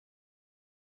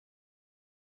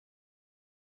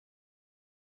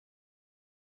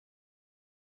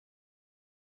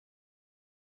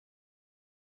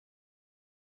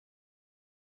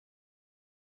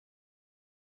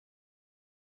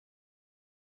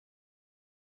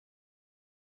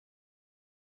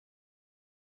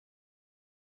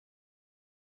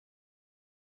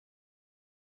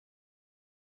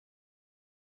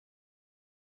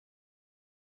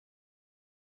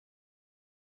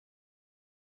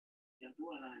tó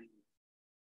wà láàrin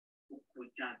ó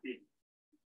kọjá bẹ́ẹ̀.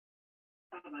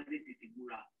 Tábà dé tètè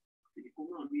múra, ìdíkọ́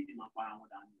náà méjì máa para wọn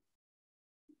dànù.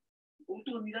 Ohun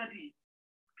tó ní dádì,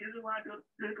 kí ló wá jọ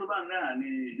pé tó bá ń náà ní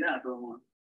ìyá àtọ wọn.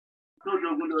 Tó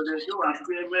dogun lọ́dẹ yóò wá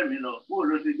gbé mẹ́rin lọ, bóò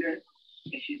ló ti jẹ́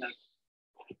ẹ̀ṣin dàgbà.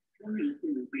 Wọ́n lè fún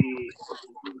mi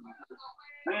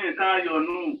pé ká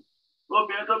yọ̀nù.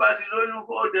 Obìnrin tó bá ti lóyún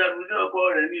kó dẹrù ní ọkọ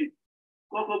rẹ̀ ní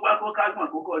kókó gbá kó kágbọ̀n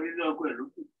kókó nílé ọkọ ẹ̀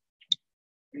lókù.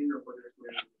 Ẹ̀yin ọkọ rẹ̀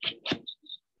pẹ̀lú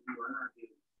ìwà náà dé.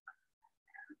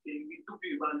 Èmi tó bí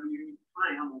ìbá lóyún máa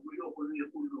yà mọ̀ bóyá ọkọ ló yẹ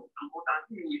kó lọ. Àwọn tá a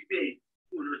sì wí bẹ́ẹ̀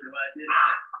kó lọ sí wa jẹ́.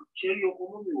 Ṣé rí ọkọ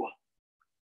mọ́ mi wà?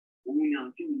 Òun ni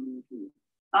àǹtí mi ló ń fún mi.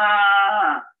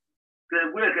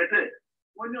 Kẹ̀gbẹ́ ẹ̀kẹ́tẹ̀,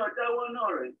 mo ní ọjà wọ́n náà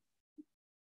rẹ̀.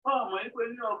 Ọmọ yín pé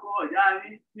ní ọkọ ọ̀yá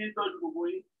yín ní tọ́jú gbogbo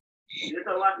yín.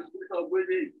 Ìyẹ́tọ̀ wá ti gbé sọ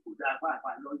gbélé ìkúdà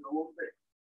pàápàá lọ yọwọ́ ń bẹ̀.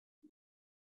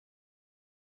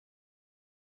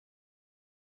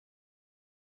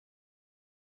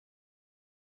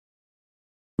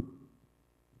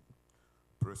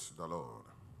 Praise the Lord.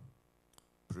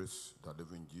 Praise the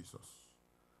living Jesus.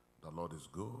 The Lord is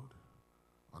good,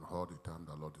 and all the time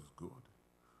the Lord is good.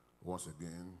 Once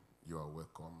again, you are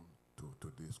welcome to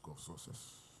today's School of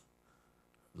Success.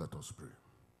 Let us pray.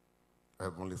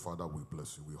 Heavenly Father, we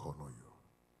bless you, we honor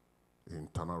you. In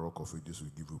Eternal Rock of Ages, we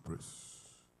give you praise.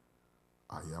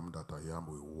 I am that I am,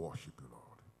 we worship you,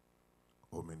 Lord.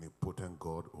 Omnipotent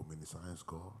God, omniscience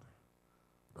God,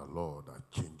 the Lord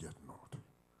that changeth not.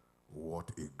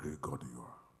 What a great God you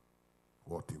are.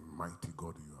 What a mighty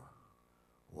God you are.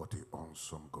 What a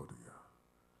awesome God you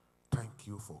are. Thank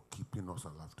you for keeping us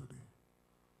alive today.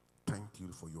 Thank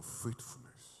you for your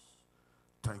faithfulness.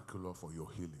 Thank you, Lord, for your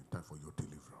healing. Thank you for your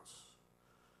deliverance.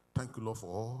 Thank you, Lord, for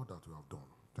all that you have done.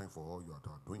 Thank you for all you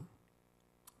are doing.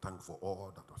 Thank you for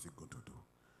all that you are still going to do.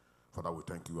 Father, we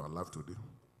thank you are alive today.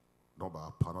 Not by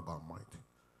our power, not by our might.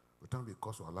 We thank you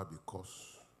because you are alive,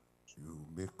 because you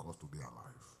make us to be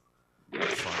alive.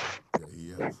 Father,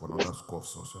 we are here for another School of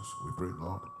Success. We pray,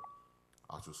 Lord,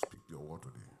 as you speak your word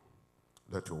today,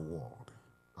 let your word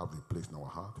have a place in our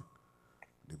heart.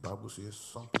 The Bible says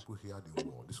some people hear the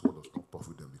word. This word does not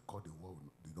profit them because the word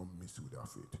they don't mix with their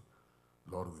faith.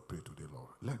 Lord, we pray today, Lord,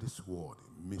 let this word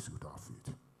mix with our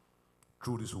faith.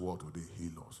 Through this word today,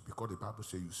 heal us. Because the Bible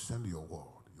says you send your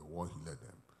word heal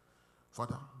them.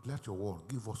 Father, let your word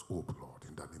give us hope, Lord,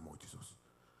 in the name of Jesus.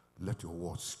 Let your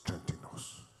word strengthen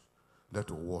us. Let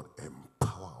your word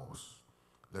empower us.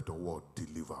 Let your word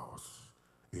deliver us.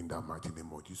 In the mighty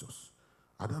name of Jesus.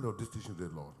 At the end of this teaching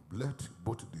today, Lord, let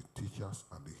both the teachers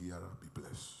and the hearer be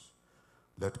blessed.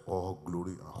 Let all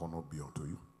glory and honor be unto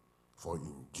you. For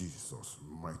in Jesus'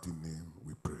 mighty name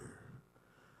we pray.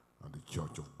 And the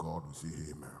church of God will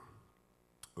say amen.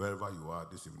 Wherever you are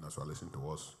this evening as you are listening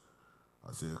to us,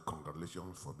 I say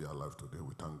congratulations for being alive today.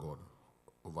 We thank God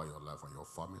over your life and your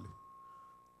family.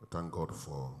 We thank God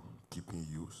for keeping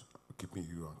you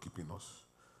and keeping us.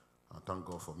 And thank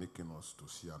God for making us to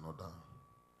see another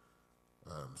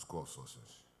School of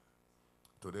Success.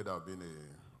 Today there has been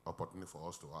an opportunity for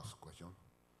us to ask questions.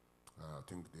 I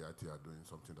think the IT are doing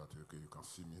something that, okay, you can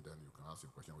see me, then you can ask a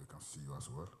question, we can see you as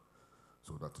well.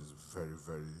 So that is very,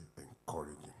 very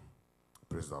encouraging.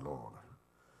 Praise the Lord.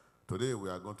 Today we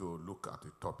are going to look at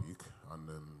a topic and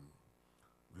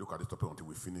look at this topic until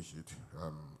we finish it.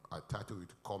 I titled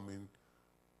it, Coming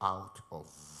Out of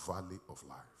Valley of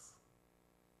Life.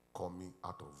 Coming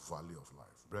out of Valley of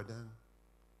Life. Brethren,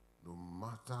 no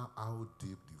matter how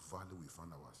deep the valley we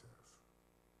find ourselves,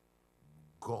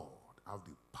 God has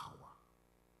the power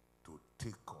to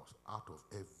take us out of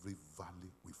every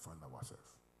valley we find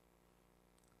ourselves.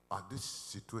 At this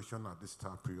situation, at this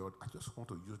time period, I just want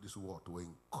to use this word to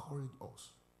encourage us.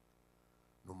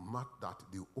 No matter that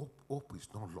the hope is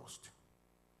not lost.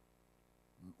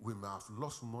 We may have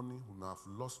lost money, we may have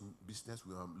lost business,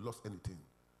 we may have lost anything.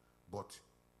 But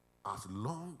as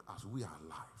long as we are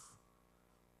alive,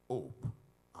 hope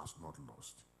has not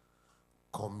lost.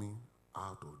 Coming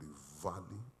out of the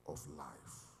valley of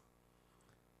life.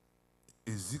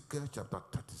 Ezekiel chapter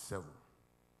 37.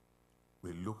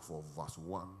 We look for verse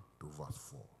 1 to verse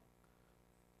 4.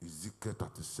 Ezekiel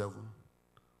 37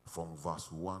 from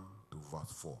verse 1 to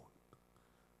verse 4.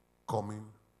 Coming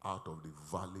out of the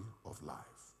valley of life.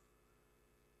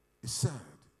 He said,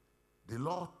 the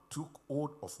Lord took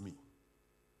hold of me,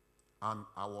 and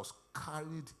I was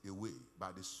carried away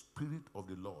by the Spirit of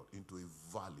the Lord into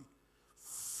a valley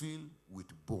filled with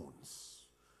bones.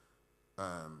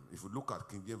 If you look at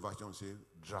King James Version, say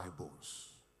dry bones.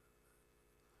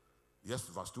 Yes,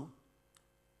 verse 2.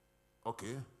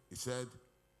 Okay, he said,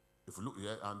 If you look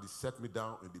here, and he set me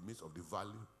down in the midst of the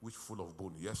valley, which full of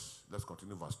bone. Yes, let's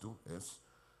continue verse 2. Yes.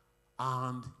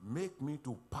 And make me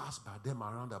to pass by them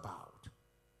around about.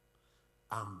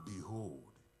 And behold,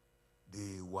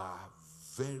 they were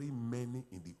very many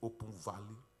in the open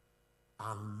valley,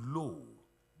 and lo,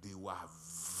 they were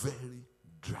very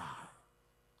dry.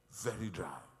 Very dry.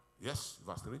 Yes,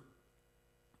 verse 3.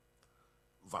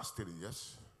 Verse 3,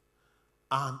 yes.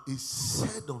 And he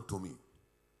said unto me,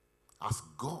 as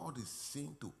God is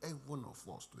saying to every one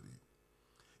of us today,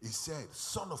 he said,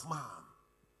 Son of man,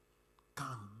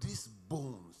 can these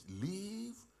bones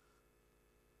live?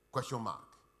 Question mark.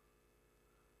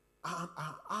 And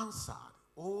I answered,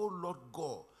 O Lord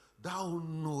God, thou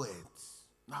knowest.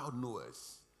 Thou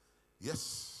knowest.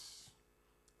 Yes.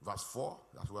 Verse 4.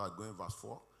 That's where I'm going, verse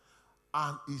 4.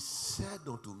 And he said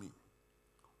unto me,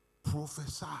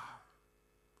 prophesy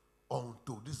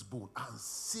unto this bone, and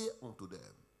say unto them,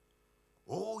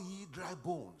 O ye dry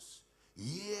bones,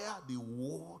 hear the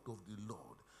word of the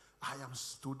Lord. I am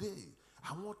today.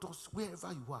 I want us,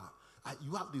 wherever you are,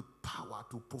 you have the power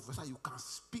to prophesy. You can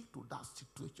speak to that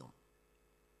situation.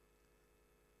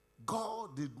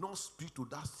 God did not speak to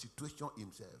that situation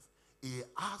himself. He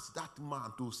asked that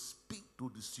man to speak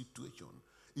to the situation.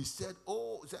 He said,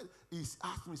 he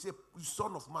asked me, he said,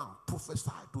 Son of man,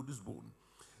 prophesy to this bone.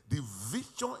 The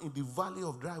vision in the valley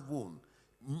of dry bone,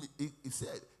 he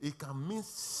said, it can mean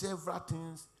several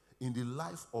things in the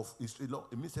life of Israel.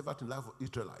 It means several things in the life of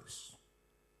Israelites.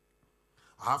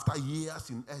 After years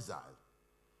in exile,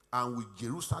 and with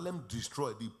Jerusalem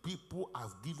destroyed, the people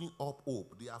have given up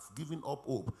hope. They have given up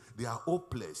hope. They are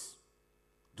hopeless.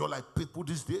 Just like people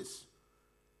these days.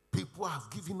 People have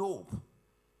given hope.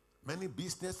 Many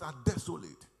businesses are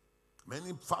desolate.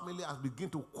 Many families have begun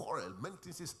to quarrel. Many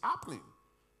things is happening.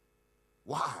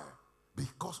 Why?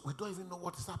 Because we don't even know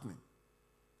what is happening.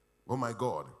 Oh my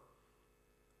God.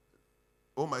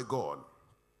 Oh my God.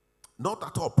 Not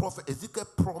at all. Prophet Ezekiel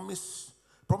promise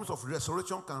of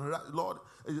resurrection can rise. Lord,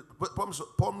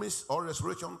 promise or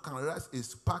resurrection can rise a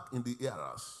spark in the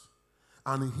eras.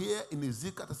 And here in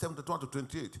Ezekiel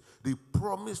 7:21-28, the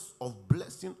promise of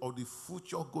blessing of the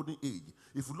future golden age.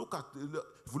 If you look at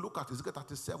Ezekiel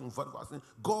 37, verse,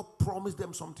 God promised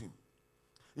them something.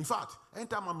 In fact,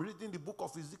 anytime I'm reading the book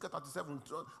of Ezekiel 37,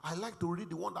 I like to read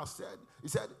the one that said, he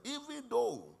said, even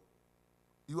though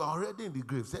you are already in the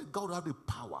grave, said God will have the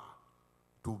power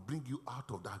to bring you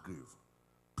out of that grave.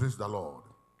 Praise the Lord.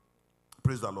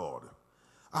 Praise the Lord.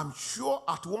 I'm sure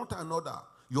at one time or another,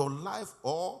 your life,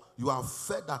 or you have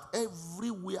felt that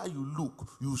everywhere you look,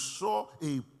 you saw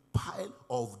a pile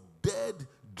of dead,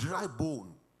 dry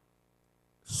bone,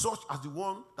 such as the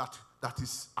one that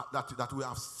we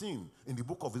have seen in the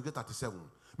book of Ezekiel 37.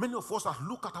 Many of us have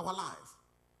looked at our life.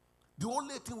 The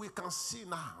only thing we can see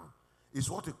now is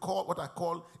what I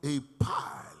call a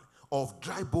pile of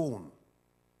dry bone.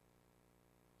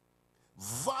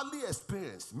 Valley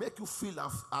experience make you feel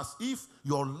as if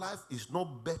your life is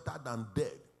not better than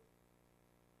dead.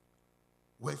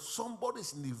 When somebody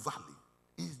is in the valley,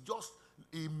 it's just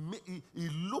it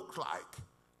look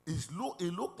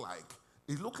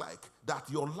like that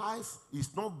your life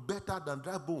is not better than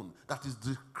dry bone. That is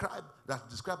described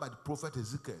by the prophet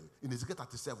Ezekiel in Ezekiel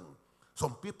 37.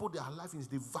 Some people, their life is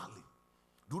the valley.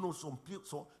 Do you know some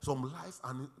people, some life,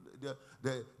 and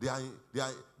they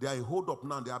are hold up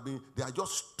now. They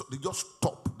just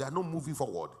stop. They are not moving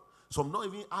forward. Some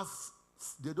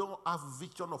they don't have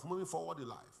vision of moving forward in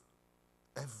life.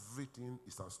 Everything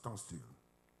is at standstill.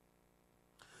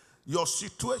 Your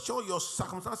situation, your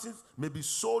circumstances may be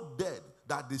so dead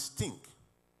that they stink.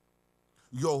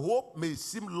 Your hope may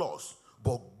seem lost,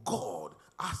 but God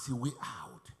has a way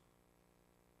out.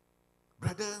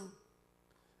 Brethren,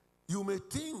 you may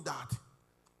think that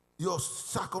your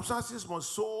circumstances were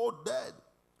so dead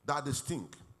that they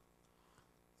stink.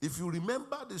 If you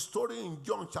remember the story in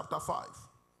John chapter 5,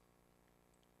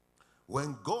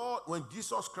 when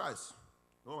Jesus Christ,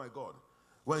 oh my God,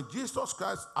 when Jesus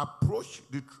Christ approached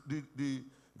the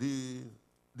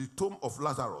tomb of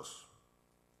Lazarus,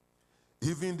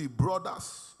 even the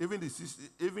brothers, even the sisters,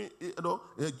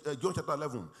 John chapter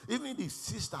 11, even the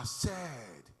sister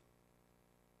said,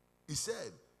 he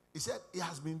said, he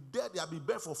has been dead, he has been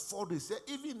buried for 4 days. He said,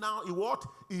 even now,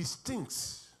 he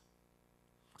stinks.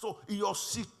 So your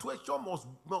situation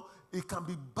it can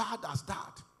be bad as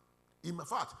that. In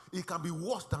fact, it can be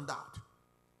worse than that.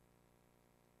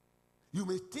 You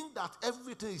may think that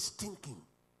everything is stinking.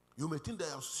 You may think that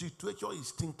your situation is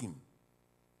stinking.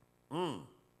 You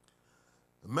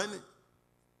may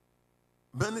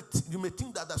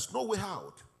think that there's no way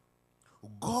out.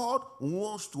 God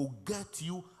wants to get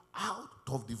you out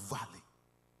of the valley.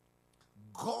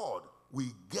 God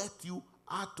will get you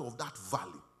out of that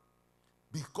valley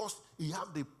because he has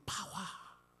the power,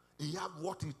 he has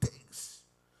what it takes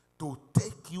to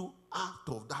take you out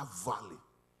of that valley.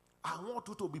 I want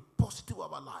you to be positive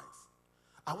about life.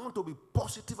 I want to be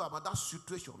positive about that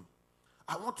situation.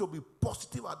 I want to be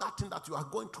positive about that thing that you are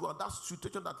going through and that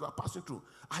situation that you are passing through.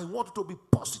 I want you to be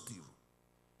positive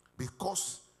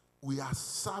because we are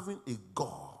serving a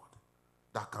God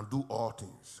that can do all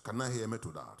things. Can I hear me to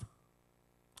that?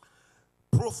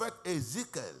 Prophet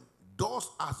Ezekiel does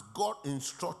as God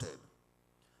instructed,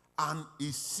 and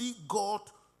he see God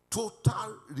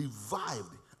total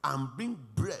revived and bring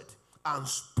breath and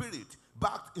spirit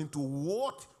back into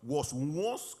what was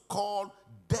once called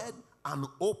dead and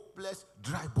hopeless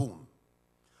dry bone.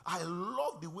 I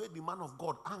love the way the man of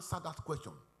God answered that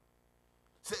question.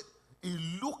 Said, he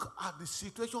looked at the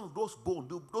situation of those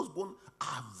bones. Those bones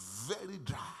are very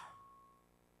dry.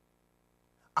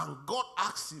 And God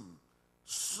asked him,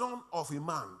 son of a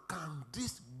man, can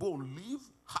this bone live?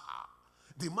 Ha!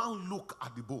 The man looked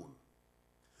at the bone.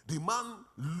 The man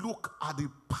looked at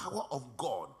the power of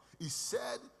God. He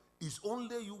said, it's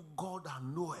only you, God, that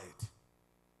know it.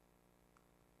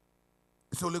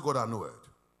 It's only God that know it.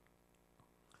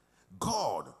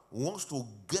 God wants to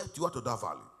get you out of that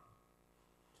valley.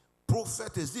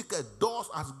 Prophet Ezekiel does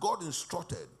as God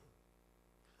instructed.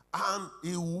 And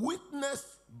he witnessed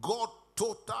God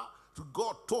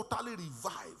totally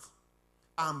revive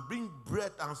and bring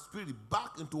breath and spirit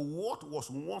back into what was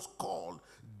once called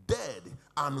dead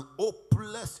and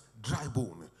hopeless dry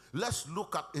bone. Let's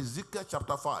look at Ezekiel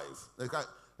chapter 5.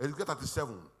 Ezekiel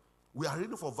 37. We are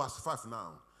reading for verse 5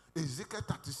 now. Ezekiel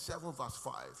 37 verse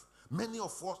 5. Many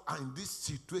of us are in this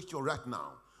situation right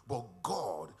now, but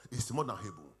God is more than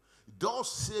able.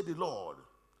 Thus say the Lord,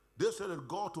 they said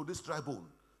God to this dry bone,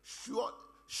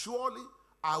 surely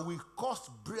I will cause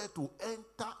breath to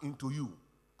enter into you,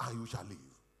 and you shall live.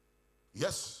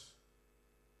 Yes.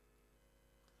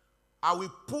 I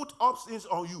will put upskins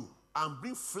on you and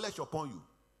bring flesh upon you.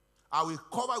 I will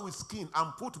cover with skin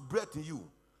and put breath in you,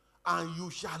 and you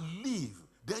shall live.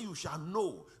 Then you shall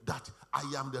know that I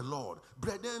am the Lord.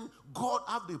 Brethren, God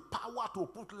has the power to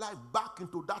put life back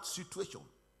into that situation.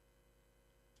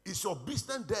 Is your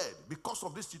business dead because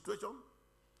of this situation?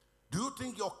 Do you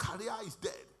think your career is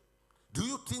dead? Do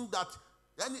you think that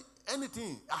has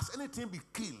anything been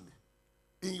killed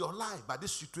in your life by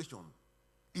this situation?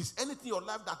 Is anything in your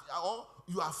life that or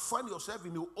you have found yourself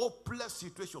in a hopeless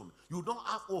situation? You don't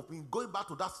have hope in going back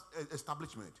to that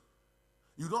establishment.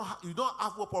 You don't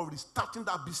have hope of restarting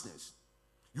that business.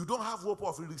 You don't have hope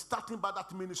of restarting by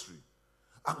that ministry.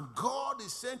 And God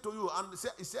is saying to you, and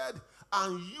he said,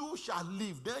 and you shall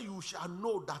live, then you shall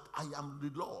know that I am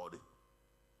the Lord.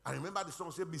 I remember the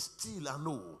song said, be still and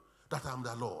know that I am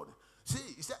the Lord.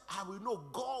 See, he said, I will know.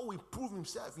 God will prove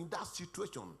himself in that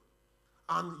situation.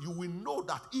 And you will know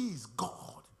that he is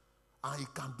God. And he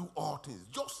can do all things.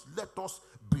 Just let us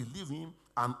believe him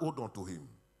and hold on to him.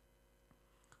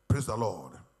 Praise the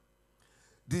Lord.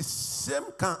 The same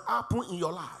can happen in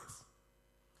your life.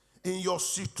 In your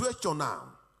situation now.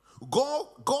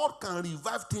 God can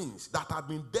revive things that have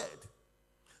been dead.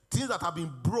 Things that have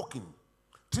been broken.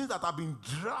 Things that have been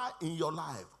dry in your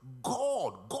life.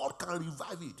 God can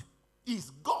revive it. He's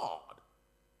God.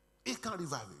 He can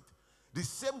revive it. The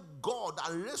same God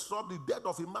that raised up the dead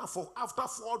of a man for after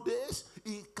 4 days,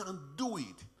 he can do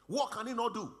it. What can he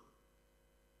not do?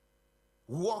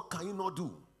 What can he not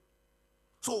do?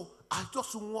 So I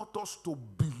just want us to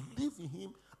believe in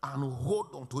him and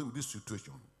hold on to him in this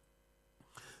situation.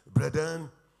 Brethren,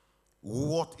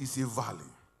 what is a valley?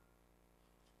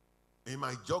 In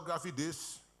my geography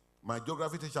days, my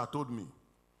geography teacher told me,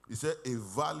 he said a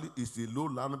valley is a low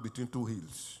land between two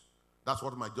hills. That's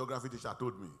what my geography teacher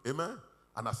told me. Amen?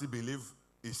 And I still believe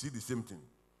he see the same thing.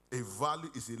 A valley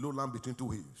is a low land between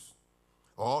two hills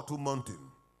or two mountains.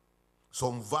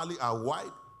 Some valley are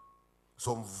wide,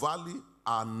 some valley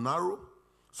are narrow,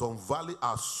 some valley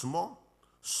are small,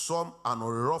 some are on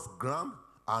rough ground,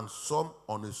 and some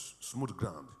on a smooth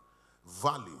ground.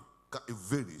 Valley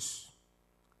varies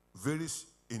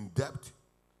in depth,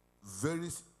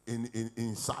 varies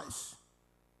in size.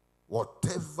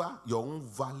 Whatever your own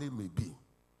valley may be,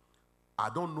 I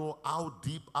don't know how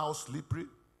deep, how slippery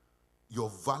your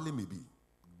valley may be.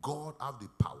 God has the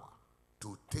power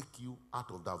to take you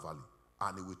out of that valley,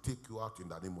 and he will take you out in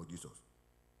the name of Jesus.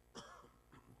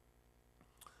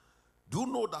 Do you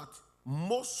know that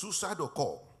most suicide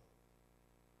occur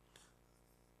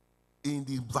in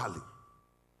the valley?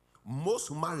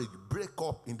 Most marriage break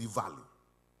up in the valley.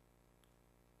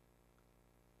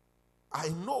 I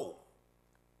know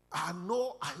I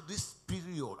know at this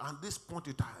period and this point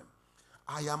in time,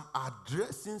 I am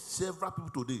addressing several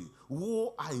people today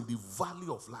who are in the valley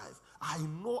of life. I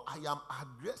know I am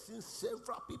addressing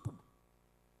several people.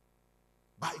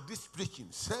 By this preaching,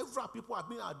 several people have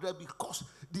been addressed because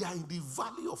they are in the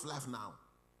valley of life now.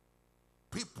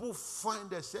 People find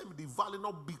themselves in the valley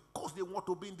not because they want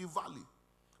to be in the valley,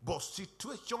 but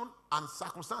situation and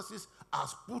circumstances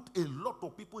has put a lot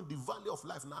of people in the valley of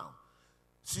life now.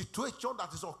 Situation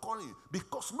that is occurring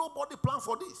because nobody planned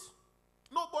for this.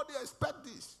 Nobody expect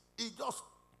this. It just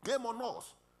came on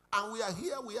us. And we are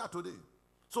here, we are today.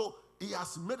 So he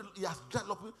has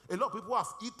developed, a lot of people have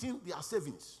eaten their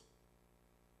savings.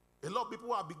 A lot of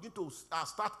people are beginning to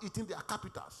start eating their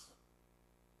capitals.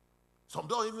 Some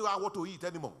don't even know what to eat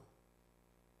anymore.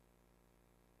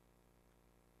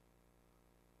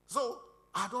 So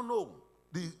I don't know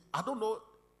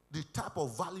the type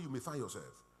of valley you may find yourself.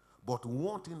 But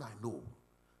one thing I know,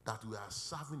 that we are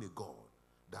serving a God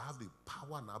that have the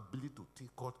power and ability to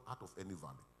take us out of any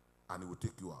valley. And he will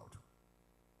take you out.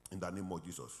 In the name of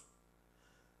Jesus.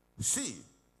 See,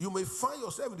 you may find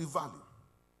yourself in the valley.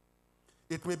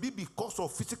 It may be because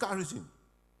of physical reason,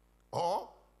 or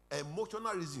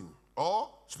emotional reason, or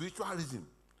spiritual reason,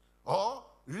 or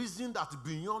reason that is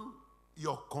beyond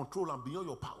your control and beyond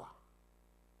your power.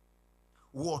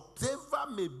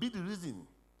 Whatever may be the reason,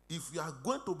 if you are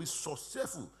going to be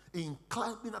successful in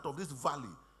climbing out of this valley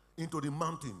into the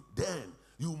mountain, then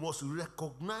you must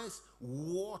recognize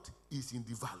what is in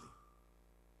the valley.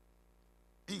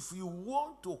 If you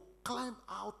want to climb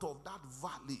out of that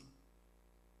valley,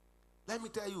 let me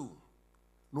tell you,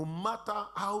 no matter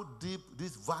how deep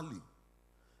this valley,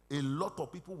 a lot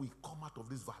of people will come out of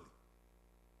this valley.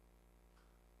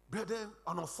 Brethren,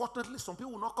 and unfortunately, some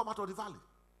people will not come out of the valley.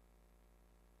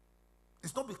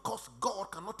 It's not because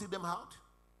God cannot take them out.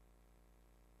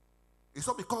 It's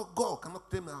not because God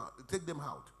cannot take them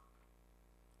out.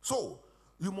 So,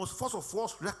 you must first of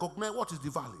all recognize what is the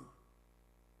valley.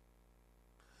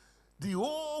 The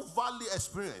whole valley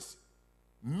experience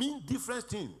means different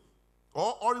things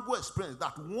or horrible experience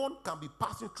that one can be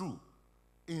passing through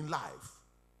in life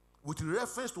with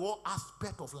reference to all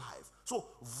aspects of life. So,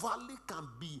 valley can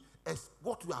be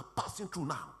what you are passing through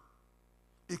now.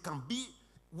 It can be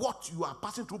what you are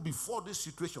passing through before this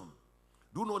situation.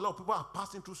 Do you know a lot of people are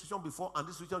passing through situation before and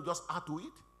this situation just add to it?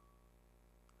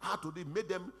 Add to it, made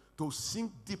them to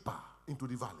sink deeper into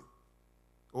the valley.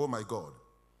 Oh my God.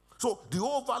 So the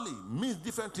whole valley means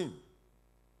different things.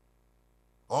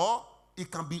 Or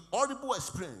it can be horrible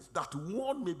experience that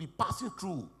one may be passing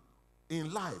through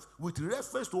in life with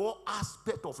reference to all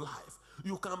aspects of life.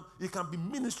 It can be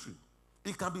ministry,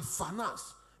 it can be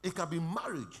finance, it can be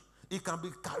marriage, it can be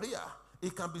career,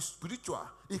 it can be spiritual,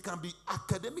 it can be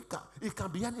academic, it can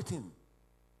be anything.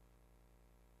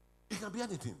 It can be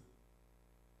anything.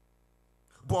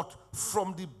 But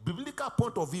from the biblical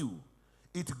point of view,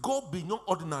 it goes beyond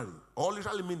ordinary, or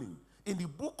literally meaning. In the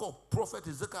book of prophet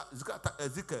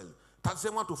Ezekiel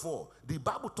 37-4, the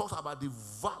Bible talks about the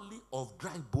valley of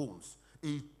dry bones.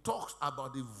 It talks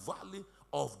about the valley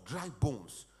of dry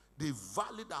bones. The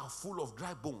valley that are full of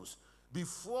dry bones.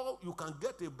 Before you can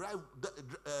get a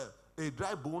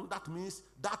dry bone, that means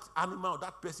that animal,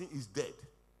 that person is dead.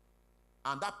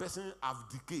 And that person has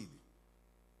decayed.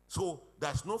 So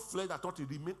there's no flesh that ought to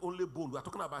remain, only bone. We are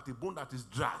talking about a bone that is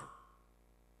dry.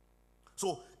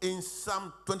 So in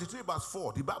Psalm 23 verse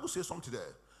 4, the Bible says something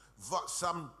there.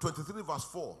 Psalm 23 verse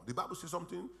 4, the Bible says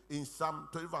something in Psalm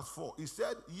 23 verse 4. It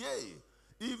said, yea,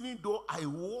 even though I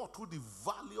walk through the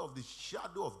valley of the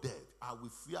shadow of death, I will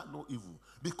fear no evil.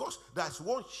 Because there's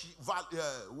one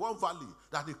valley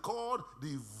that they call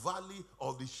the valley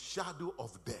of the shadow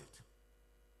of death.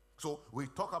 So we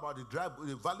talk about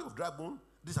the valley of dry bone.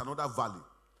 This is another valley.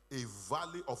 A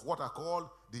valley of what I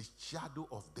call the shadow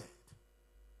of death.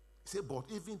 He said, but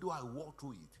even though I walk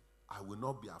through it, I will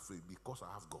not be afraid because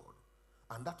I have God.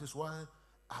 And that is why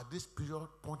at this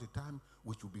point in time,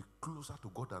 we should be closer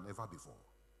to God than ever before.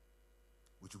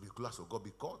 We should be closer to God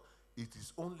because it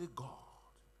is only God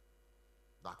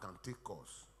that can take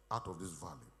us out of this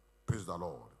valley. Praise the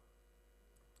Lord.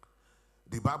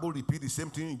 The Bible repeats the same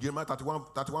thing in Jeremiah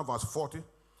 31 verse 40.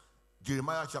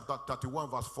 Jeremiah chapter 31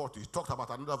 verse 40. It talks about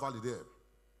another valley there.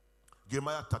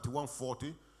 Jeremiah 31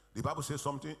 40. The Bible says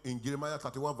something in Jeremiah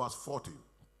 31 verse 40.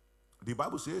 The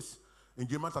Bible says, in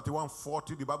Jeremiah 31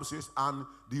 40, the Bible says, and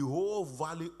the whole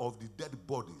valley of the dead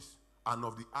bodies and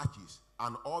of the arches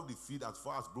and all the field as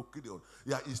far as Brook Gideon.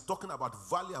 Yeah, it's talking about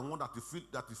valley and one that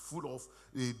is full of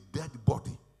a dead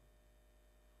body.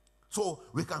 So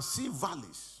we can see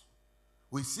valleys.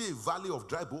 We see a valley of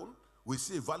dry bone. We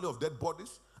see a valley of dead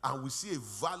bodies. and we see a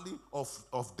valley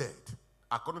of death,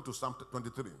 according to Psalm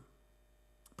 23.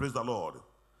 Praise the Lord.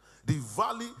 The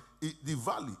valley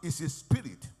is a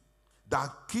spirit that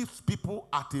keeps people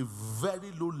at a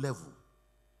very low level.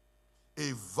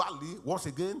 A valley, once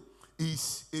again,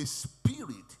 is a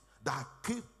spirit that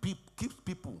keeps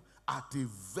people at a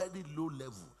very low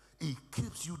level. It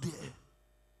keeps you there.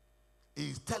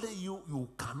 It's telling you you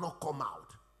cannot come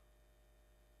out.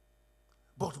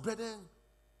 But brethren,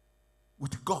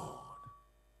 with God,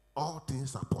 all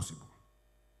things are possible.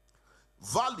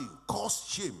 Valley cause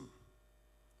shame.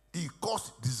 It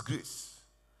cause disgrace.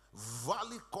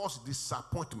 Valley cause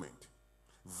disappointment.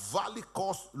 Valley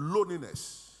cause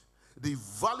loneliness. The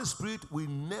valley spirit will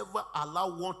never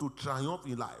allow one to triumph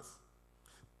in life.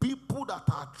 People that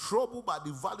are troubled by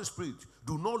the valley spirit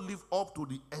do not live up to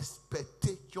the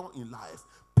expectation in life.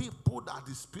 People that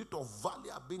the spirit of valley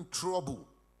have been troubled,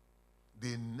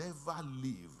 they never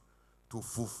live to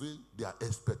fulfill their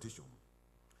expectation.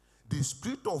 The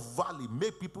spirit of valley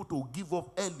make people to give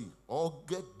up early or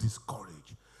get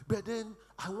discouraged. But then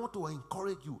I want to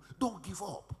encourage you, don't give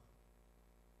up.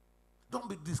 Don't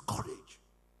be discouraged.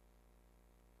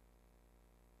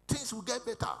 Things will get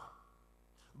better.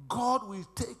 God will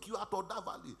take you out of that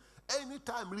valley.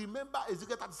 Anytime, remember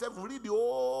Ezekiel 37, read the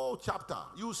whole chapter.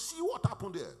 You see what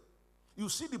happened there. You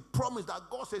see the promise that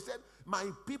God said, my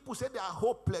people said they are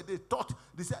hopeless. They thought,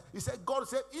 he said, God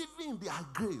said, even in their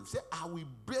grave, said, I will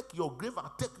break your grave and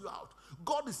take you out.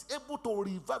 God is able to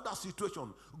revive that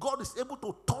situation. God is able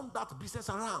to turn that business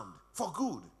around for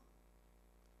good.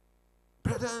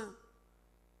 Brethren,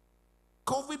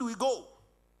 COVID will go.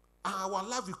 And our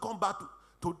life will come back to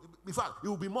in fact, it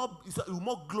will be more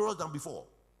glorious than before.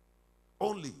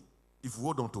 Only if we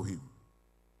hold on to him.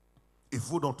 If we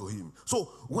hold on to him. So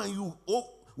when you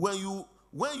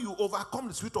overcome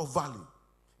the spirit of valley,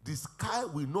 the sky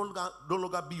will no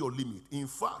longer be your limit. In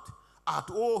fact,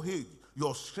 at old age,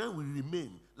 your strength will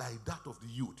remain like that of the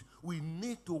youth. We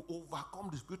need to overcome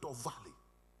the spirit of valley.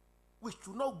 We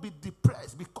should not be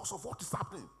depressed because of what is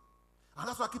happening. And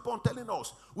that's why I keep on telling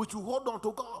us, we should hold on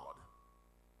to God.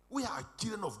 We are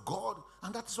children of God,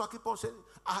 and that is why I keep on saying,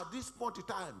 at this point in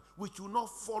time, we should not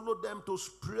follow them to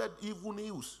spread evil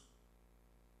news.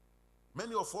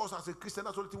 Many of us as a Christian,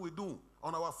 that's the only thing we do.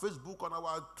 On our Facebook, on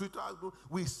our Twitter,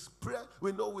 we spread,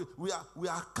 we know we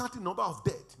are counting number of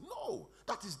death. No,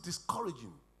 that is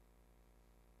discouraging.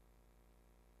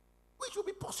 We should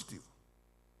be positive.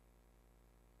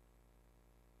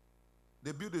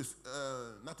 They built this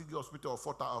Nightingale Hospital of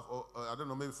 4,000, I don't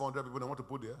know, maybe 400 people they want to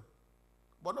put there.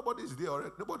 But nobody is there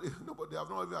already. Nobody have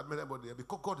not even admitted anybody there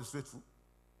because God is faithful.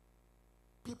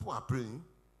 People are praying,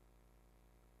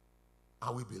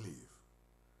 and we believe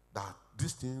that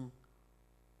this thing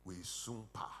will soon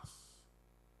pass.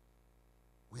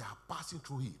 We are passing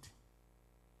through it.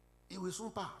 It will soon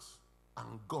pass,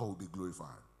 and God will be glorified.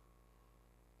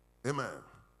 Amen.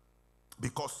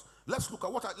 Because let's look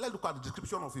at the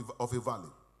description of a valley.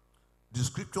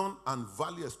 Description and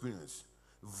valley experience.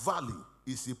 Valley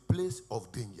is a place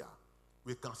of danger.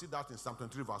 We can see that in Psalm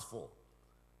 23 verse 4.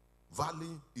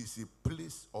 Valley is a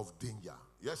place of danger.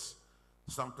 Yes.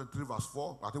 Psalm 23 verse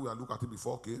 4. I think we have looked at it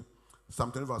before, okay?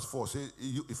 Psalm 23 verse 4 says,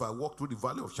 if I walk through the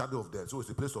valley of shadow of death, so it's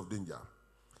a place of danger.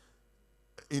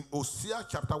 In Hosea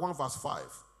chapter 1 verse 5,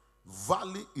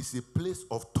 valley is a place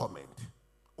of torment.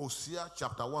 Hosea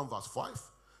chapter 1 verse 5,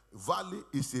 valley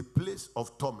is a place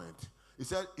of torment. He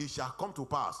said, it shall come to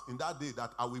pass in that day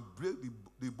that I will break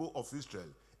the bow of Israel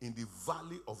in the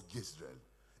valley of Jezreel.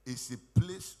 It's a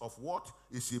place of what?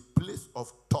 It's a place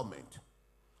of torment.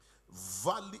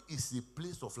 Valley is a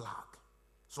place of lack.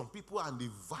 Some people are in the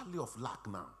valley of lack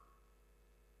now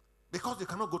because they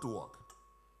cannot go to work.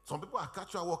 Some people are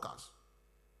casual workers.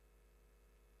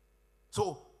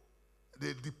 So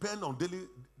they depend on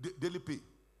daily pay.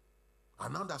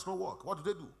 And now there's no work. What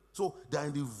do? So they are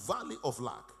in the valley of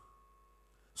lack.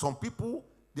 Some people,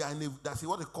 they are in that's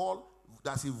what they call,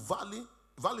 that's a valley.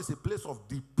 Valley is a place of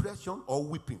depression or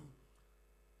weeping.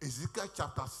 Ezekiel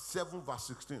chapter 7 verse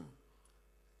 16.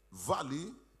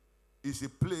 Valley is a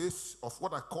place of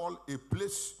what I call a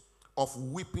place of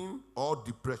weeping or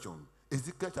depression.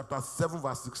 Ezekiel chapter 7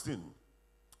 verse 16.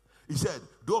 He said,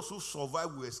 those who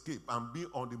survive will escape and be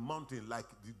on the mountain like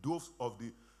the doves of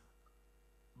the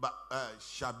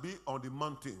shall be on the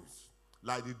mountains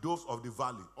like the doves of the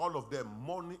valley. All of them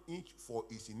mourning each for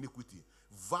his iniquity.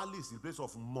 Valley is a place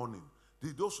of mourning.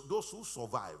 Those who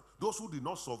survive, those who did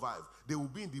not survive, they will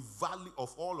be in the valley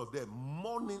of all of them,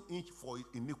 mourning each for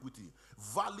iniquity.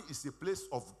 Valley is a place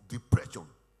of depression.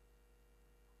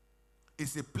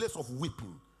 It's a place of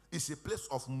weeping. It's a place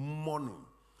of mourning.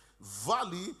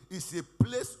 Valley is a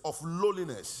place of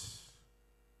loneliness.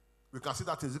 We can see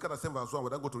that in Ezekiel 7 verse 1. We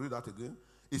don't go to read that again.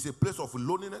 It's a place of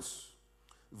loneliness.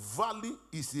 Valley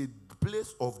is a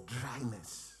place of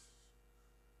dryness.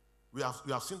 We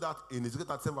have seen that in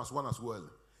Ezekiel 7 verse 1 as well.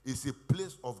 It's a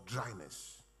place of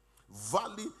dryness.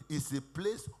 Valley is a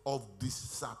place of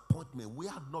disappointment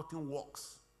where nothing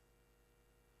works.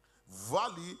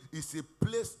 Valley is a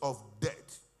place of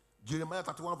death. Jeremiah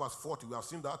 31 verse 40, we have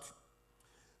seen that.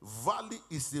 Valley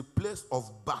is a place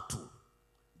of battle.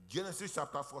 Genesis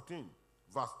chapter 14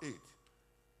 verse 8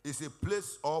 is a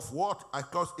place of what? I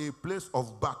call a place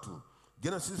of battle.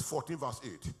 Genesis 14 verse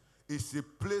 8 is a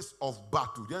place of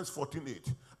battle. Genesis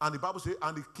 14:8. And the Bible says,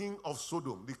 and the king of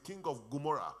Sodom, the king of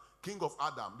Gomorrah, king of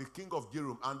Adam, the king of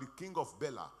Jerum, and the king of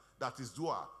Bela, that is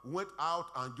Zoar, went out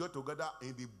and joined together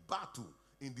in the battle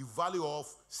in the valley of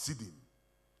Siddim.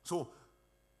 So,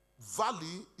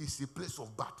 valley is a place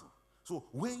of battle. So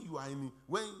when you are in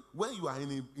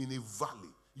a valley,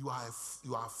 you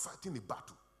are fighting a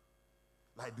battle.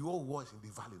 Like the old war is in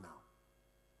the valley now.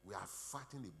 We are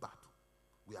fighting a battle.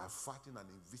 We are fighting an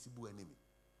invisible enemy.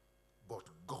 But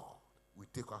God will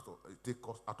take us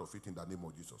out of it in the name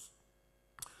of Jesus.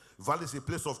 Valley is a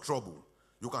place of trouble.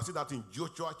 You can see that in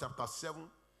Joshua chapter 7,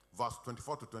 verse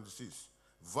 24 to 26.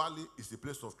 Valley is a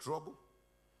place of trouble.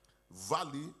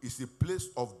 Valley is a place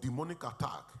of demonic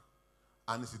attack.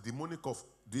 And it's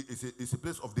a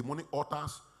place of demonic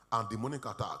altars and demonic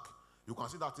attack. You can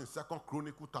see that in 2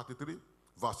 Chronicles 33,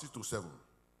 verse 6 to 7.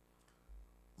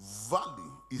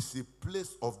 Valley is a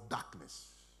place of darkness.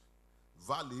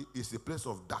 Valley is a place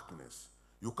of darkness.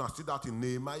 You can see that in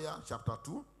Nehemiah chapter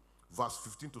 2, verse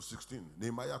 15 to 16.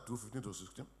 Nehemiah 2, 15 to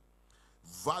 16.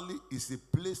 Valley is a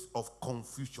place of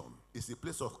confusion. It's a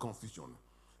place of confusion.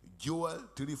 Joel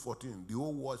 3:14. The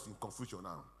whole world is in confusion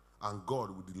now, and God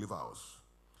will deliver us.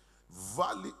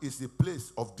 Valley is a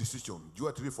place of decision.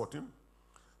 Joel 3:14.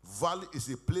 Valley is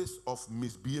a place of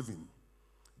misbehaving.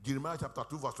 Jeremiah chapter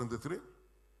 2, verse 23.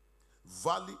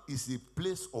 Valley is a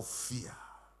place of fear.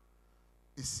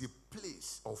 It's a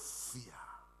place of fear.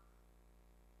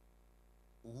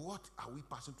 What are we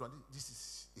passing through? This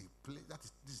is a place that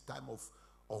is this time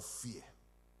of fear.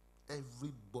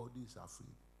 Everybody is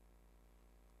afraid.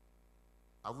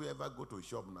 Have we ever go to a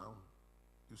shop now?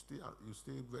 You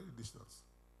stay very distant.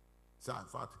 So in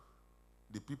fact,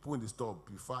 the people in the store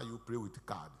prefer you pray with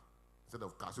card instead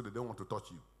of cash, so they don't want to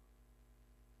touch you.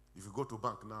 If you go to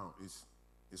bank now,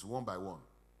 it's one by one.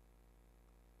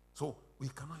 So we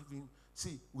cannot even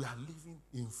see. We are living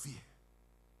in fear.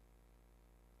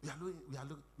 We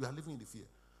are living in the fear.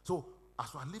 So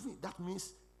as we are living, that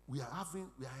means we are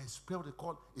experiencing what they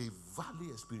call a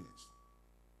valley experience,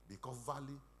 because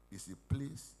valley is a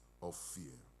place of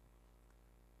fear.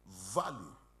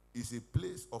 Valley is a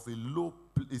place of a low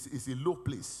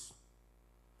place.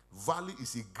 Valley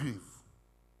is a grave.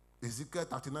 Ezekiel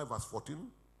 39 verse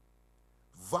 14.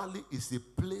 Valley is a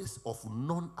place of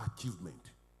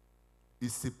non-achievement.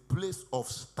 It's a place of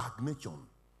stagnation.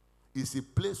 It's a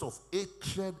place of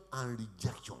hatred and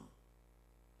rejection.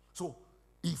 So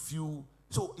if you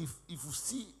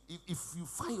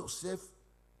find yourself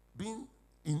being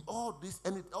in all this,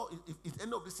 if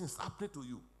any of these things happening to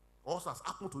you, or has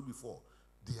happened to you before,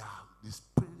 they are the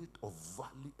spirit of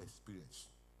valley experience.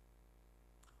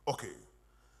 Okay,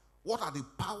 what are the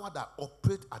power that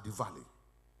operate at the valley?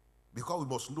 Because we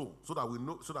must know, so that we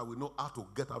know how to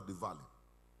get out of the valley.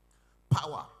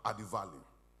 Power at the valley.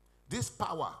 This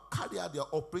power carry out their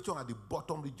operation at the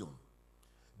bottom region.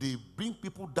 They bring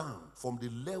people down from the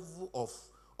level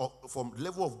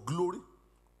of glory.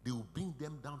 They will bring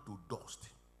them down to dust.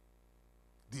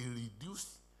 They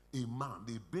reduce a man.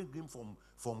 They bring him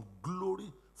from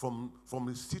glory, from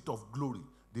the seat of glory.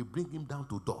 They bring him down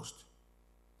to dust.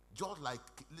 Just like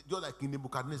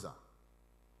Nebuchadnezzar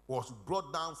was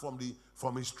brought down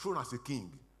from his throne as a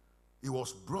king. He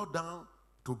was brought down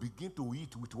to begin to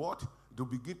eat with what? To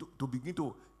begin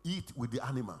to eat with the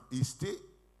animal. He stayed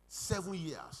 7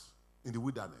 years in the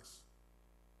wilderness.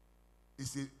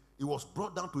 He was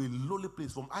brought down to a lowly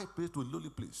place, from high place to a lowly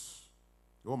place.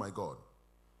 Oh my God.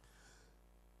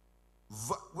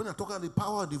 When I'm talking about the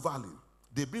power of the valley,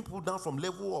 they bring people down from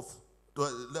level of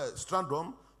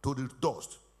strandom to the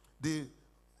dust. They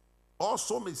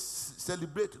also may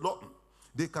celebrate Lord.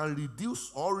 They can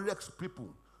reduce or wreck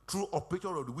people through operation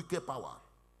of the wicked power.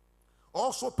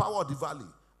 Also, power of the valley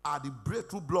are the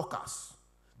breakthrough blockers.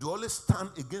 They always stand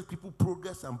against people's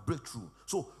progress and breakthrough.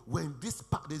 So when they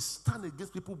stand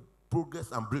against people's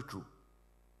progress and breakthrough,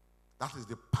 that is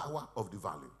the power of the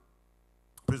valley.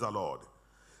 Praise the Lord.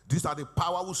 These are the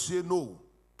power who say no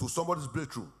to somebody's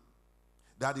breakthrough.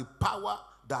 They are the power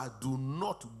that do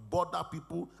not bother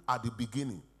people at the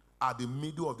beginning, at the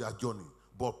middle of their journey,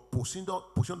 but position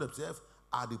themselves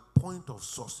at the point of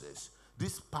success.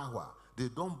 This power, they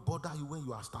don't bother you when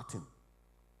you are starting.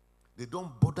 They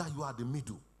don't bother you at the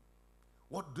middle.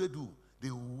 What do? They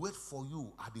wait for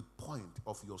you at the point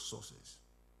of your success,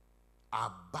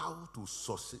 about to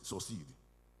succeed.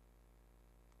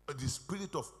 The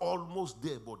spirit of almost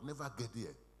there but never get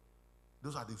there.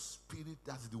 Those are the spirit,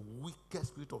 that's the wicked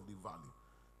spirit of the valley.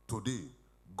 Today,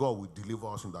 God will deliver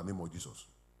us in the name of Jesus.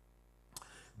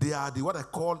 They are what I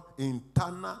call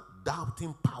internal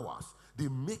doubting powers. They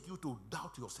make you to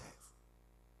doubt yourself.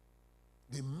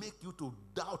 They make you to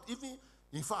doubt, even,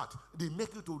 in fact, they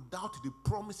make you to doubt the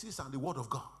promises and the word of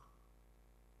God.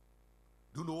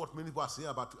 Do you know what many people are saying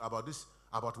about this,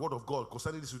 about the word of God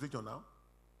concerning this situation now?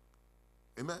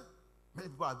 Amen? Many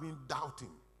people have been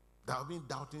doubting. They have been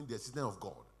doubting the existence of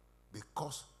God.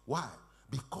 Because, why?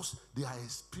 Because they are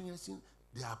experiencing,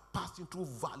 they are passing through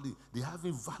valley. They are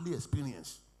having valley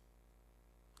experience.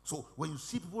 So when you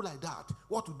see people like that,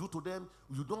 what to do to them,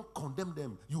 you don't condemn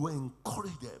them. You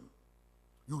encourage them.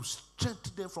 You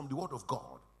strengthen them from the word of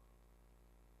God.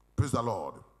 Praise the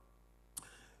Lord.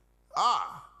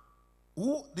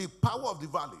 The power of the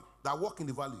valley, that walk in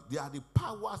the valley, they are the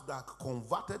powers that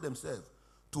converted themselves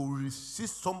to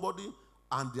resist somebody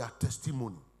and their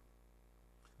testimony.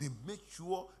 They make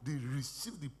sure they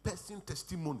receive the person's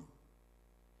testimony.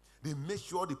 They make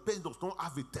sure the person does not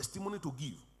have a testimony to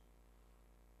give.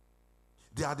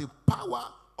 They are the power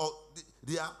of,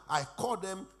 I call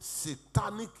them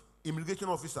satanic immigration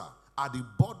officer at the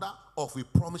border of a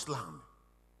promised land.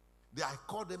 I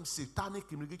call them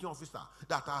satanic immigration officer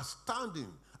that are standing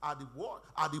at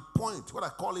the point, what I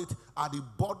call it, at the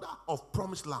border of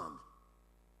promised land.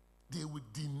 They will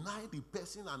deny the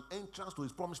person an entrance to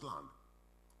his promised land.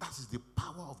 That is the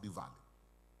power of the valley.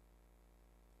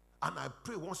 And I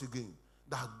pray once again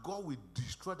that God will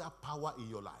destroy that power in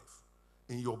your life,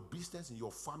 in your business, in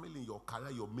your family, in your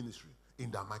career, your ministry,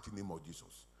 in the mighty name of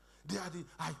Jesus. They are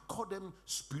I call them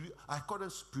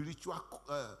spiritual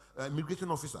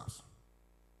immigration officers.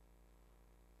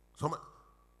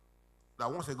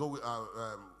 That once ago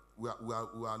we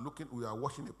are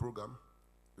watching a program.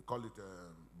 We call it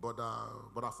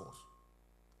Border Force.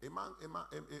 A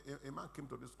man came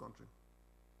to this country,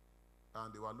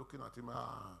 and they were looking at him.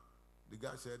 The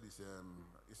guy said,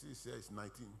 he's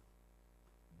 19.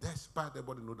 Despite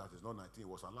everybody know that he's not 19, he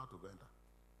was allowed to go enter.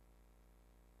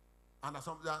 And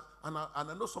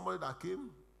I know somebody that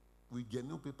came with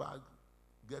genuine paper,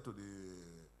 get to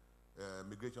the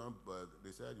immigration, but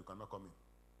they said, you cannot come in.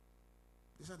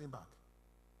 They sent him back.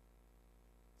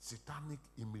 Satanic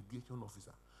immigration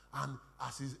officer. And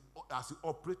as he's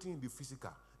operating in the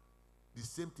physical, the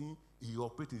same thing he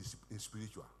operates in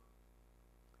spiritual.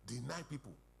 Deny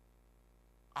people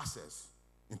access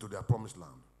into their promised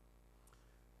land.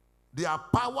 They are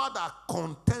power that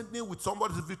contending with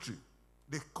somebody's victory.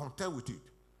 They contend with it.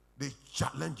 They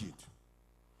challenge it.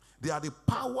 They are the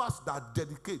powers that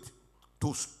dedicate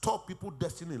to stop people's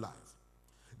destiny in life.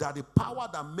 They are the power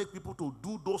that make people to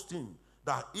do those things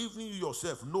that even you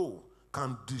yourself know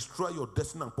can destroy your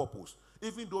destiny and purpose.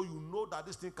 Even though you know that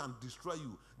this thing can destroy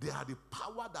you, they are the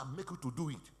power that make you to do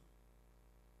it.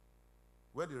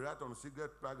 When they write on a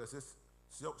cigarette pack that says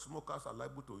smokers are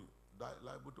liable to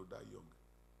die young,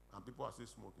 and people are still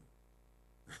smoking.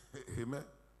 Amen.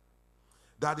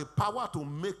 They are the power to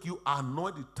make you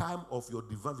annoy the time of your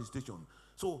divine visitation.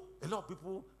 So a lot of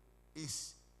people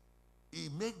it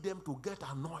make them to get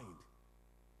annoyed,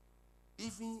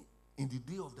 even in the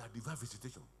day of their divine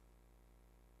visitation.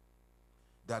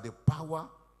 They are the power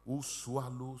who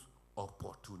swallows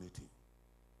opportunity.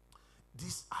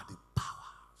 These are the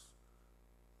powers.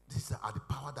 These are the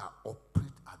power that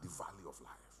operate at the valley of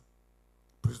life.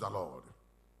 Praise the Lord.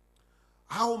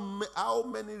 How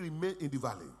many remain in the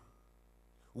valley?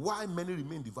 Why many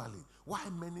remain in the valley? Why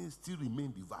many still remain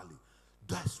in the valley?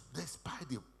 Despite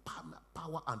the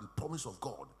power and the promise of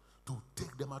God to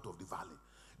take them out of the valley.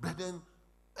 Brethren,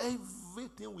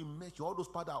 everything we mention, all those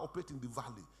powers that operate in the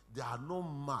valley, they are no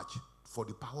match for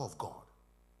the power of God.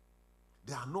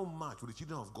 They are no match for the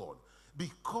children of God.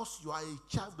 Because you are a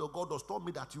child of God does not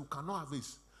mean that you cannot have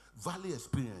this valley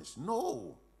experience.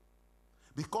 No.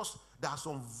 Because there are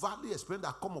some valley experience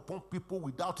that come upon people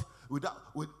with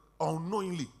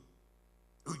unknowingly.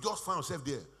 You just find yourself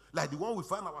there. Like the one we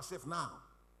find ourselves now.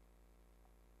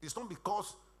 It's not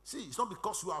because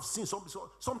you have seen something.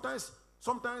 Sometimes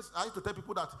I used to tell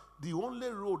people that the only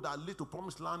road that leads to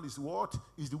promised land is what?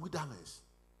 Is the wilderness.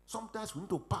 Sometimes we need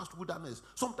to pass through wilderness.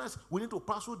 Sometimes we need to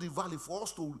pass through the valley for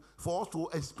us to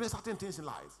experience certain things in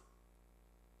life.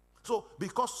 So,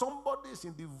 because somebody is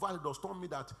in the valley does not mean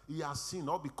that he has sinned,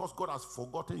 or because God has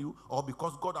forgotten you, or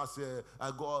because God has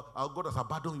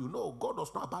abandoned you. No, God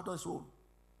does not abandon his own.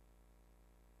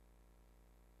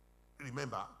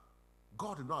 Remember,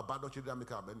 God did not abandon Shadrach,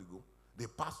 Meshach, and Abednego. They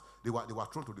were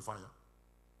thrown to the fire.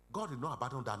 God did not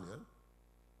abandon Daniel.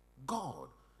 God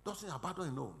doesn't abandon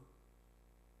his own.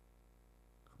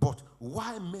 But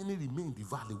why many remain in the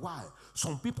valley? Why?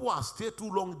 Some people have stayed too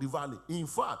long in the valley. In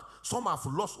fact, some have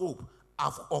lost hope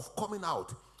of coming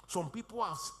out. Some people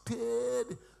have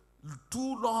stayed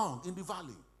too long in the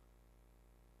valley.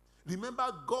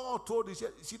 Remember, God told the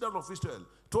children of Israel,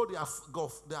 told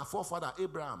their forefather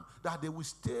Abraham, that they will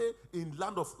stay in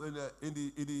land of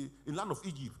land of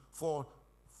Egypt for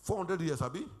 400 years.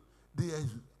 They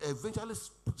eventually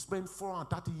spent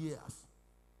 430 years.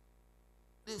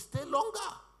 They stay longer.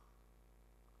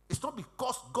 It's not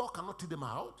because God cannot take them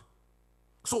out.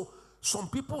 So some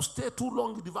people stay too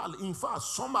long in the valley. In fact,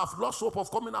 some have lost hope of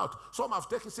coming out. Some have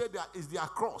said that is their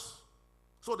cross.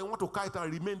 So they want to carry it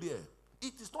and remain there.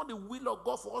 It is not the will of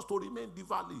God for us to remain in the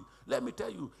valley. Let me tell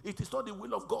you, it is not the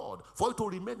will of God for you to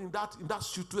remain in that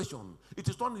situation. It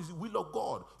is not the will of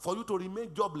God for you to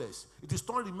remain jobless. It's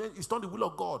not the will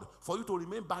of God for you to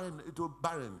remain barren.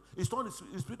 It's not the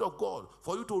spirit of God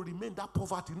for you to remain that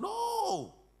poverty.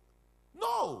 No.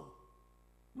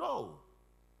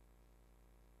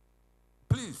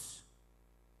 Please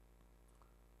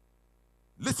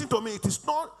listen to me. It is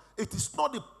not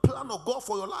the plan of God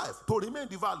for your life to remain in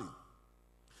the valley.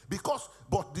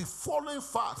 But the following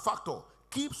factor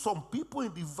keeps some people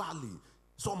in the valley.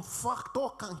 Some factor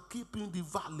can keep you in the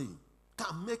valley,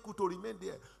 can make you to remain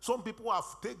there. Some people have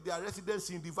taken their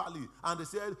residency in the valley and they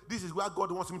said, this is where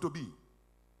God wants me to be.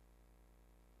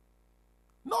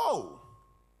 No.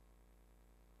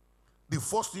 The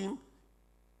first thing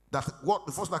that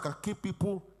can keep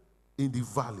people in the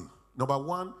valley, number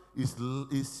one,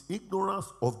 is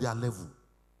ignorance of their level.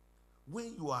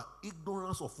 When you are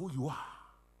ignorant of who you are,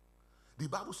 the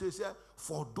Bible says,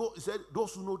 for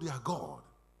those who know their God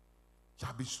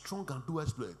shall be strong and do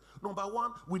exploit. Number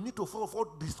one, we need to first of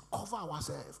all discover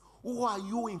ourselves. Who are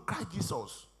you in Christ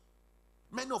Jesus?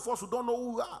 Many of us who don't know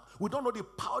who we are, we don't know the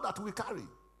power that we carry.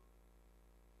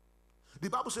 The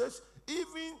Bible says,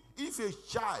 even if a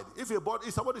child,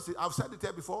 I've said it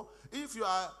here before, if you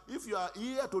are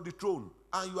heir to the throne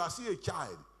and you are still a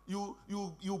child, you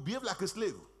behave like a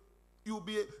slave. You'll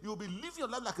be living your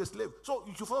life like a slave. So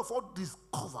you should first of all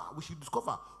discover. We should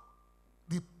discover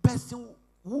the person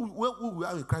who we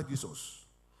are in Christ Jesus.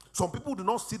 Some people do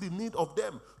not see the need of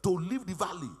them to leave the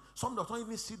valley. Some do not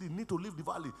even see the need to leave the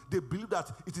valley. They believe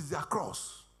that it is their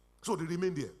cross, so they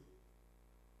remain there.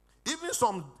 Even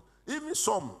some,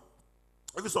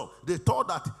 they thought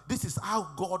that this is how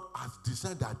God has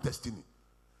designed their destiny.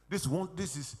 This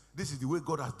is the way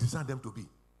God has designed them to be.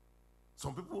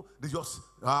 Some people, they just,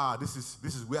 this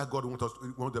is where God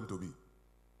wants them to be.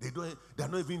 They're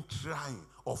not even trying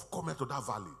of coming to that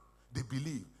valley. They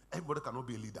believe everybody cannot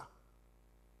be a leader.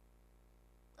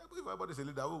 If everybody is a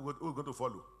leader, who is going to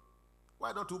follow?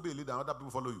 Why don't you be a leader and other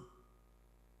people follow you?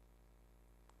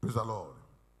 Praise the Lord.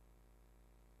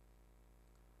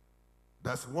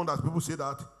 That's one that people say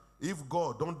that if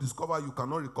God don't discover, you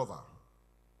cannot recover.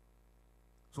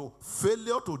 So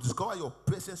failure to discover your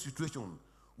present situation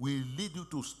will lead you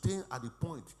to stay at the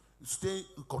point,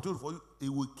 continue for you. It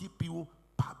will keep you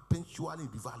perpetually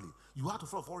in the valley. You have to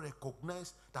first of all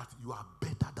recognize that you are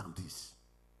better than this.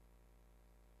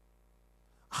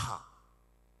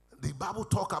 The Bible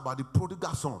talks about the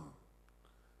prodigal son.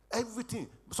 Everything.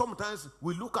 Sometimes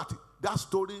we look at that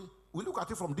story, we look at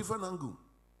it from different angles.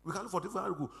 We can look for different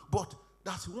angles. But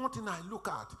that's one thing I look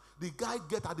at. The guy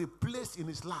get at a place in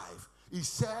his life. He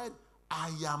said, I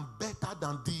am better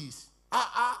than this.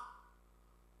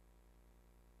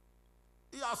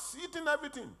 He has eaten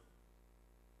everything.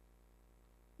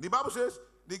 The Bible says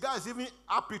the guy is even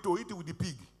happy to eat it with the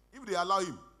pig, if they allow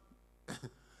him.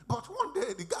 But one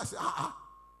day the guy said,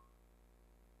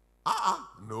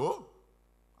 no.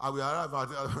 I will arrive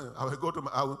I will go to my,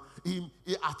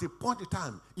 at a point in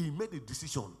time, he made a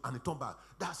decision and he turned back.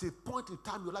 There's a point in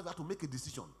time in your life you have to make a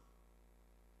decision.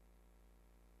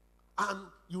 And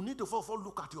you need to first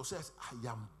look at yourself. I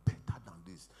am better than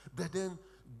this. But then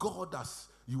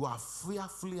you are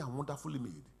fearfully and wonderfully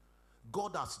made.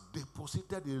 God has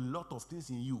deposited a lot of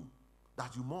things in you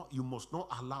that you must not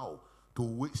allow to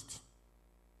waste.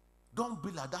 Don't be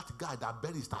like that guy that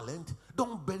buries talent.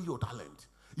 Don't bury your talent.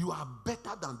 You are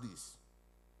better than this.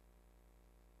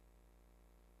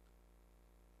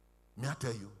 May I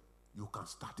tell you, you can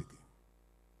start again.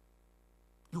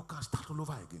 You can start all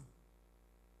over again.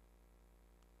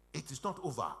 It is not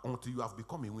over until you have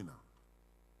become a winner.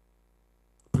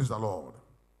 Praise the Lord.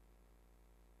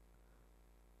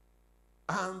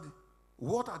 And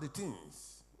what are the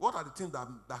things? What are the things that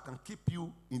can keep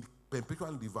you in perpetual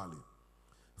in the valley?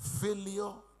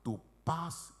 Failure to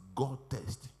pass God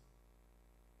test.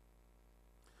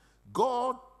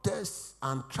 God tests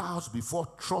and trials before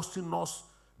trusting us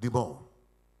the more.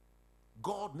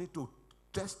 God needs to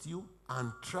test you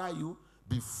and try you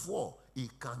before He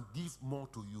can give more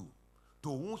to you.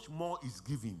 To which more is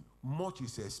given, much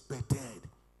is expected.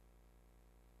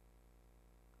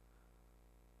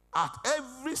 At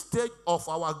every stage of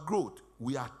our growth,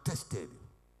 we are tested.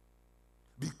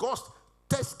 Because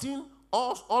testing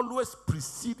always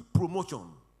precedes promotion.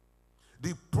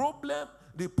 The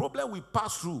problem we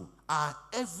pass through are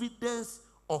evidence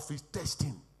of His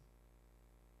testing.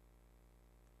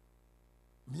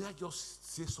 May I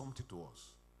just say something to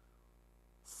us?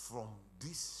 From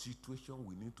this situation,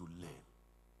 we need to learn.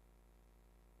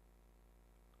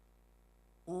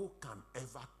 Who can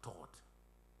ever thought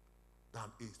that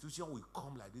a situation will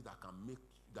come like this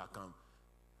that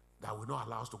will not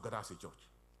allow us to gather as a church?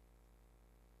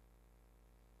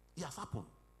 It has happened.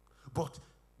 But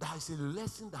there is a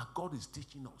lesson that God is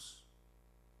teaching us.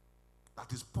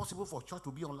 That is possible for church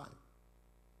to be online.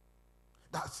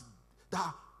 That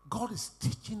God is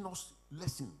teaching us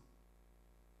lesson.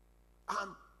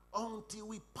 And until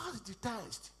we pass the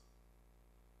test,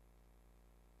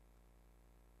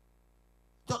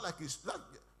 just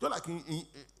like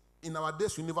in our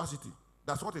days university,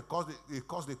 that's what a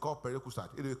course they call prerequisite.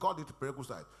 They call it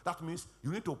prerequisite. That means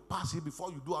you need to pass it before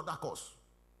you do other course.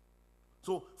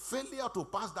 So failure to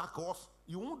pass that course,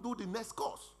 you won't do the next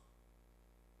course.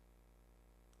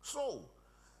 So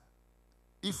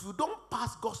if you don't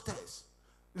pass God's test,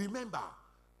 remember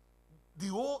the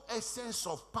whole essence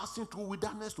of passing through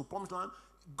wilderness to promised land.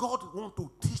 God wants to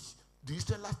teach the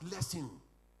Israelites lesson.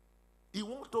 He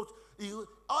wants to,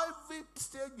 every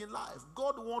stage in life,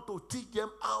 God wants to teach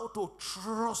them how to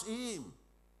trust Him.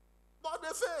 But they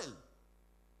fail.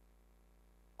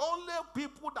 Only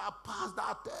people that pass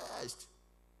that test,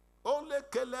 only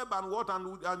Caleb and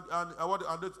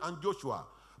Joshua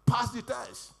passed the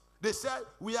test. They said,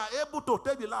 we are able to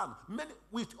take the land.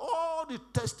 With all the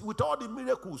tests, with all the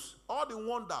miracles, all the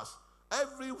wonders,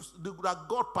 that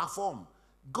God performed,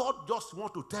 God just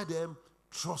wants to tell them,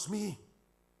 trust me.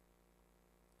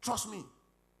 Trust me.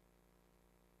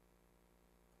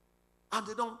 And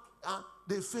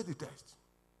they fail the test.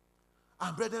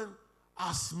 And brethren,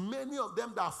 as many of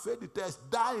them that fail the test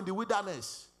die in the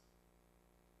wilderness.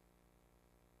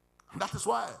 That is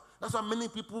why many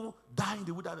people die in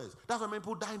the wilderness. That's why many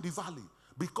people die in the valley.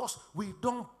 Because we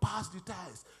don't pass the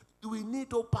test. We need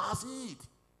to pass it.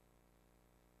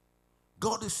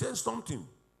 God is saying something.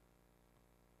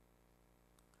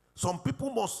 Some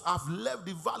people must have left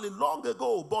the valley long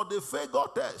ago, but they failed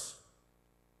God's test.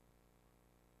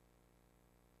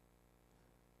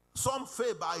 Some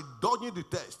fail by dodging the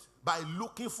test, by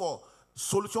looking for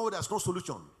solution where there's no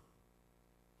solution.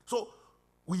 So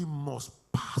we must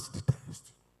pass the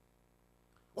test.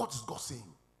 What is God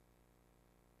saying?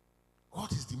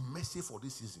 What is the message for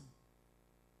this season?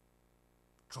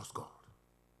 Trust God.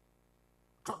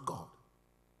 Trust God.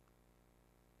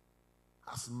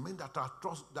 As men that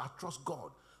trust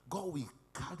God, God will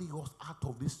carry us out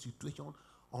of this situation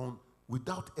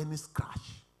without any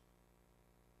scratch.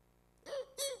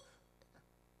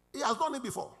 He has done it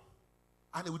before,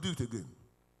 and He will do it again.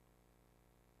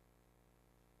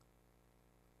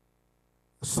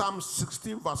 Psalm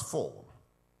 16 verse 4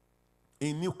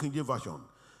 in New King James Version.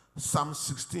 Psalm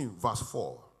 16 verse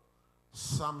 4.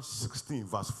 Psalm 16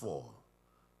 verse 4.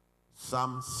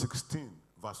 Psalm 16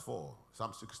 verse 4.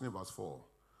 Psalm 16 verse 4.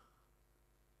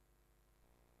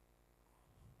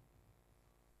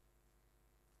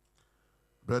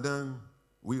 Brethren,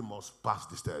 we must pass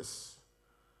this test.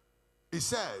 He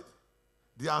said,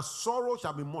 their sorrow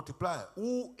shall be multiplied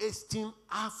who hasten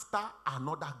after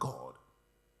another God.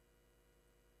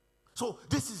 So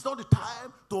this is not the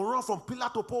time to run from pillar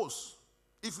to post.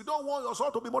 If you don't want your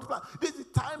sorrow to be multiplied, this is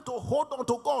the time to hold on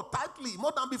to God tightly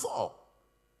more than before.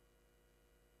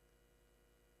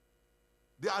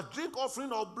 Their drink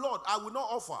offering of blood I will not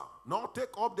offer, nor take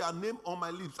up their name on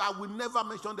my lips. I will never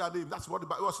mention their name. That's what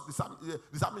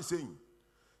the psalmist is saying.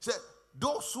 He said,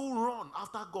 those who run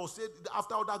after God, said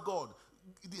after other God,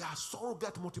 their sorrow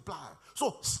get multiplied.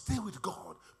 So stay with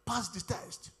God. Pass the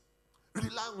test.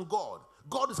 Rely on God.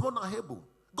 God is more than able.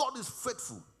 God is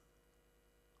faithful.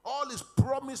 All His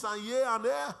promise and yea and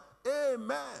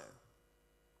amen.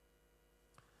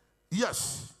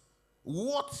 Yes.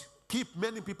 What keep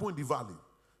many people in the valley?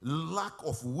 lack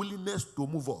of willingness to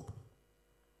move up.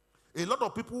 A lot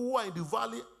of people who are in the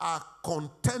valley are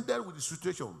contented with the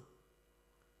situation.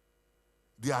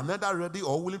 They are neither ready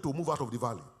or willing to move out of the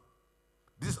valley.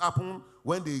 This happens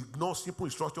when they ignore simple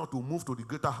instruction to move to the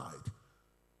greater height.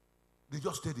 They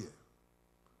just stay there.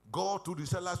 God took the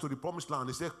Israelites to the promised land.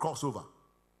 They said, cross over.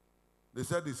 They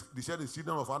said the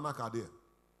children of Anak are there.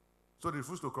 So they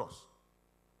refused to cross.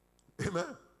 Amen.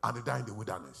 And they died in the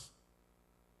wilderness.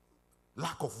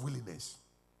 Lack of willingness.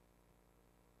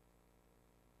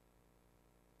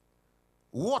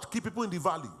 What keep people in the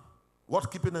valley?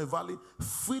 What keep people in the valley?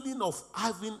 Feeling of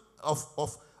having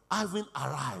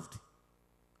arrived.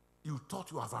 You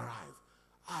thought you have arrived.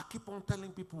 I keep on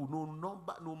telling people,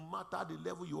 no matter the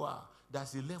level you are,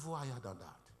 there's a level higher than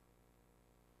that.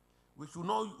 We should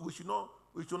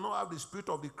not have the spirit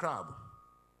of the crab.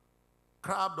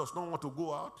 Crab does not want to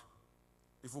go out.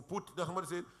 Somebody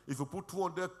said, if you put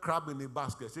 200 crab in a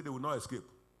basket, say they will not escape.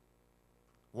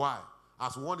 Why?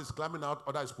 As one is climbing out,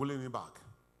 other is pulling him back.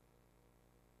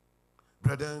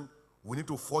 Brethren, we need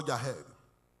to forge ahead.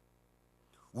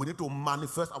 We need to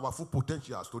manifest our full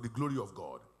potentials to the glory of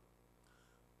God.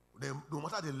 No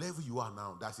matter the level you are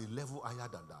now, there's a level higher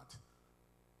than that.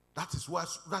 That is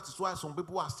why some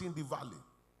people are still in the valley.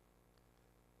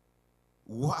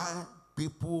 Why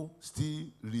people still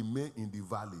remain in the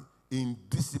valley? In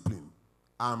discipline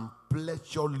and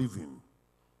pleasure living.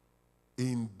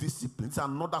 In discipline. It's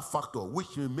another factor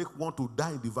which may make one to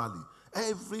die in the valley.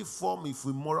 Every form of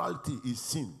immorality is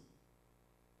sin.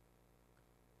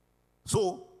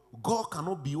 So, God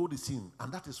cannot behold the sin.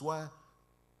 And that is why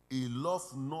he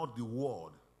loved not the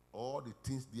world or the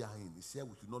things therein. He said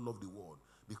we should not love the world.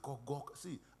 Because God,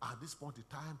 see, at this point in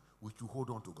time, we should hold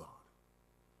on to God.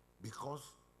 Because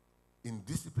in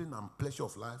discipline and pleasure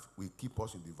of life, will keep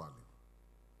us in the valley.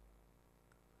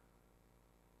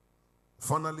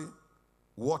 Finally,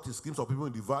 what is keeps some people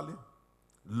in the valley?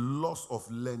 Loss of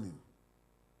learning.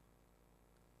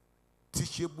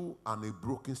 Teachable and a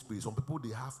broken spirit. Some people,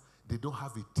 they don't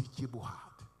have a teachable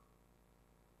heart.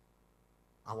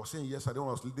 I was saying yesterday when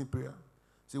I was leading prayer,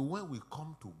 say when we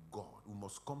come to God, we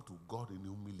must come to God in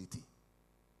humility.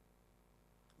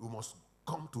 We must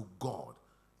come to God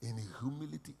in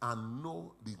humility and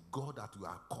know the God that we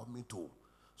are coming to.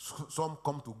 Some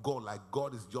come to God like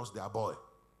God is just their boy.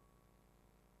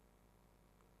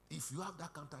 If you have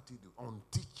that kind of attitude,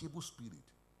 unteachable spirit,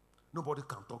 nobody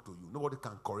can talk to you. Nobody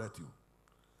can correct you.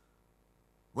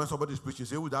 When somebody is preaching,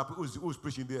 say, who is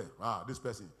preaching there? This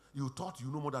person. You thought you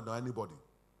know more than anybody.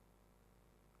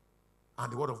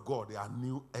 And the word of God, they are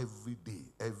new every day,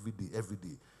 every day, every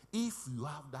day. If you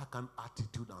have that kind of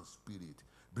attitude and spirit,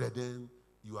 brethren,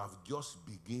 you have just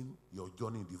begun your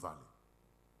journey in the valley.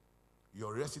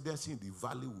 Your residency in the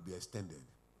valley will be extended.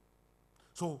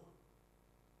 So,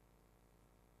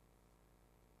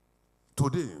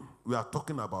 today, we are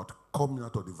talking about coming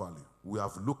out of the valley. We are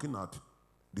looking at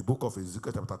the book of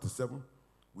Ezekiel chapter 37.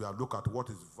 We have looked at what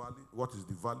is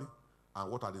the valley,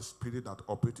 and what are the spirits that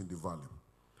operate in the valley.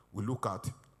 We have looked at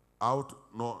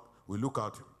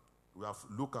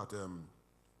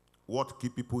what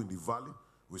keep people in the valley.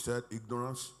 We said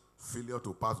ignorance, failure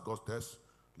to pass God's test,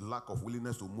 lack of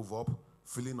willingness to move up,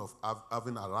 feeling of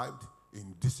having arrived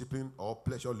in discipline or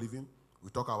pleasure living. We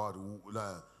talk about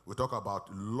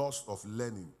loss of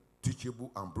learning,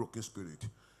 teachable and broken spirit.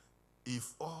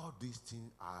 If all these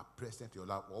things are present in your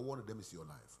life, or one of them is your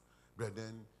life,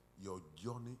 brethren, your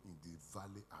journey in the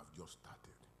valley have just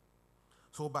started.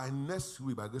 So by next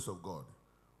week, by the grace of God,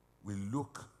 we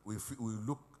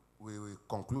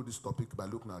conclude this topic by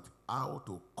looking at how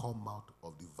to come out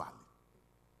of the valley.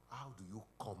 How do you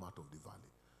come out of the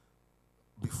valley?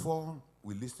 Before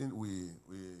we listen,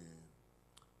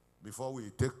 before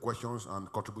we take questions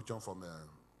and contribution from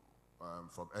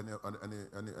any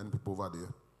people over there,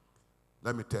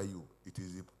 let me tell you, it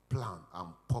is a plan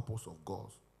and purpose of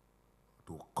God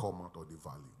to come out of the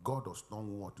valley. God does not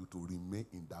want you to remain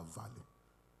in that valley.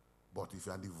 But if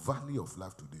you are in the valley of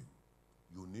life today,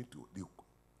 you need to,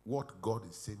 what God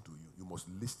is saying to you, you must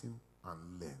listen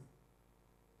and learn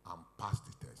and pass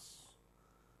the test.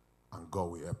 And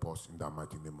God will help us in the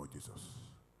mighty name of Jesus.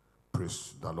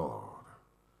 Praise the Lord.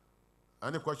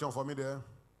 Any question for me there?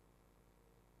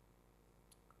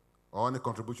 Or any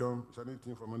contribution? Is there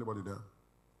anything from anybody there?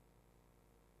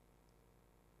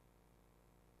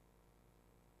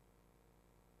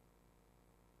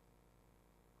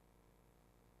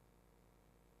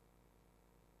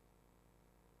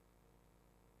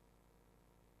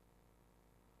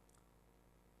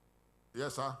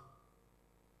 Yes, sir.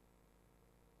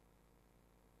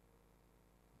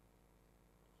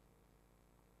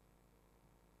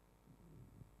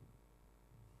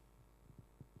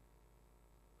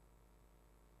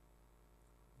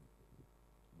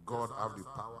 God have the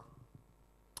power.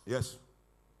 Yes.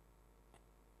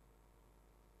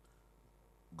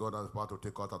 God has power to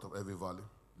take us out of every valley,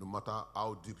 no matter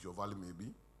how deep your valley may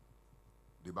be.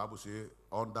 The Bible says,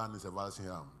 "Undone is everlasting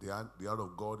arm." The hand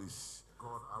of God is.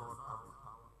 God has the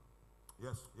power.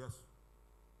 Yes, yes.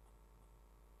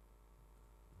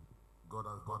 God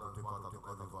has power to take us out of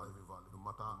every valley, no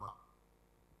matter.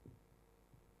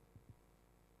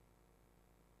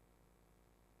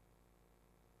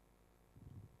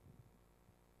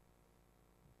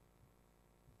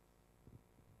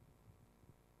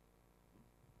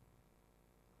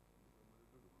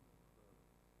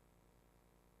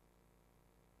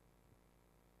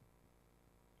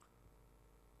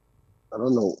 I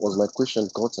don't know. Was my question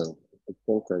gotten? I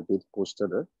think I did post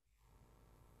it.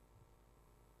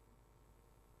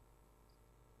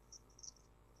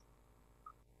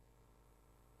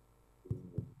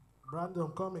 Brandon,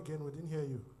 come again. We didn't hear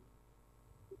you.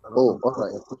 Oh, all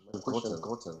right. My question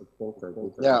gotten.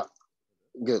 Yeah,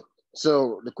 good.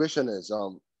 So the question is,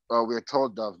 we're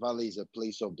told that valley is a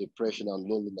place of depression and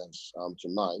loneliness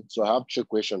tonight. So I have two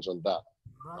questions on that.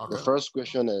 Okay. The first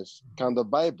question is, can the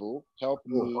Bible help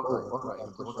me?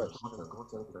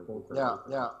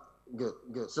 Yeah, good.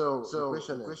 So the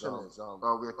question is,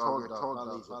 we're told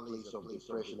that valley is a place of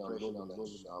depression and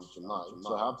loneliness tonight.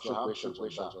 So I have two questions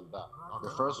on that. The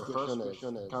first question is,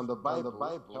 can the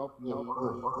Bible help me?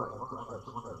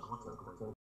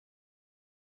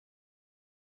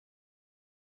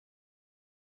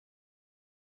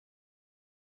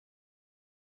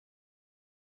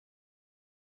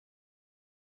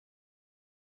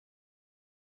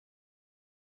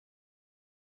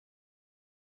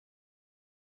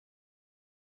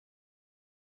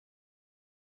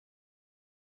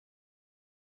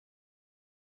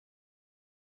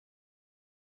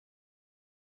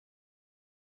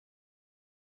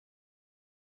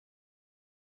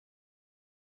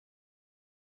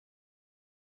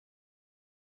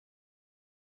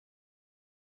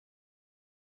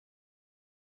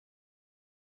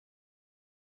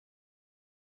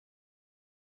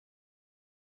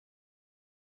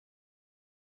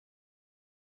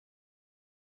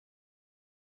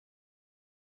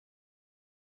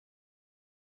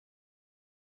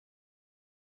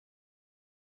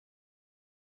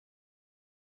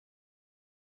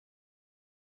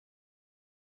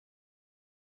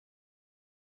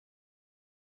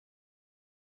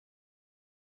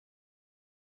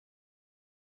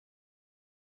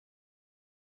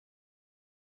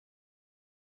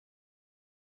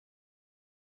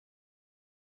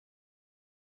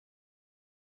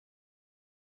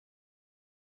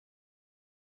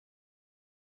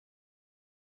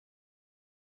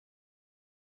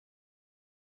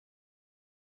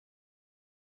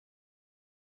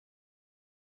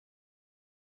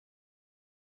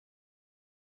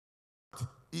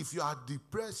 If you are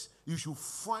depressed, you should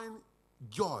find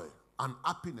joy and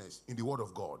happiness in the word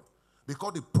of God.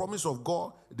 Because the promise of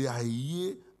God, they are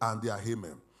yea and they are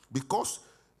amen. Because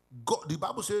God, the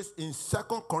Bible says in 2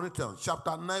 Corinthians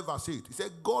chapter 9 verse 8, it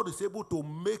said God is able to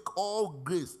make all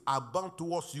grace abound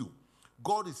towards you.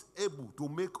 God is able to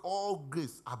make all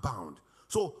grace abound.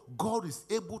 So God is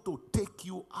able to take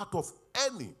you out of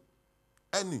any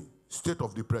state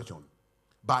of depression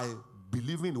by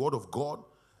believing the word of God,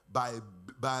 by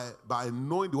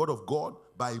knowing the word of God,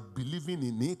 by believing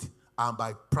in it, and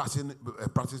by practicing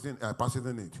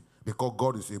it, because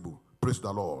God is able. Praise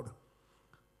the Lord.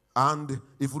 And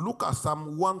if you look at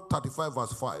Psalm 135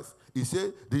 verse 5, it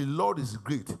says, the Lord is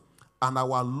great, and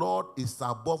our Lord is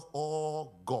above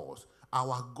all gods.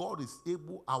 Our God is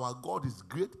able, our God is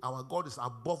great, our God is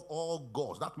above all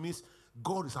gods. That means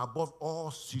God is above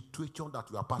all situations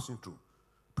that we are passing through.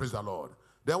 Praise the Lord.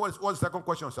 Then what's the second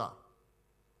question, sir?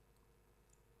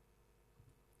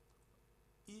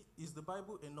 Is the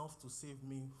Bible enough to save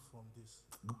me from this?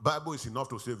 The Bible is enough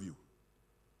to save you.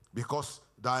 Because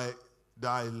there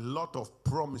are a lot of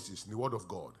promises in the word of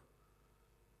God.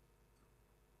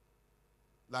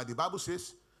 Like the Bible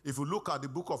says, if you look at the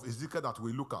book of Ezekiel that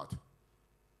we look at,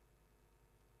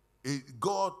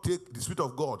 the Spirit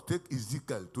of God take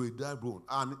Ezekiel to a dry bone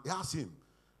and ask him,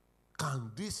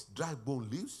 can this dry bone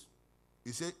live?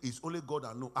 He said, it's only God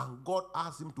that knows. And God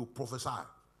asked him to prophesy.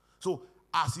 So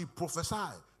as he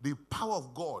prophesied, the power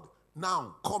of God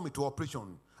now come into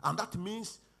operation. And that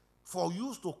means for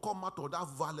you to come out of that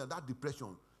valley, that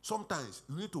depression, sometimes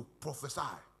you need to prophesy.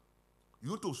 You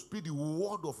need to speak the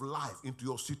word of life into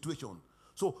your situation.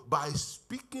 So by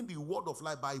speaking the word of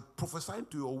life, by prophesying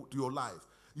to your life,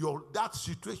 that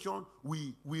situation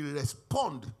will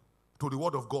respond to the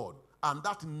word of God. And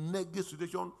that negative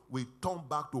situation will turn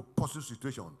back to positive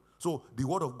situation. So the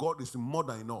word of God is more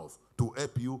than enough to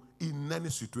help you in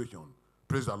any situation.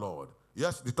 Praise the Lord.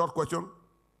 Yes, the third question.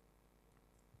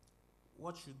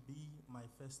 What should be my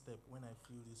first step when I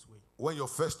feel this way? When your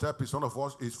first step is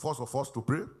first of all to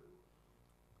pray.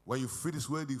 When you feel this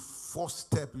way, the first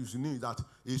step you need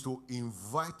is to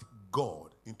invite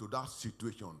God into that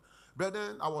situation.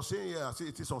 Brethren, I was saying here, I said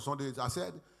it is on Sundays, I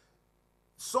said,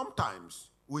 sometimes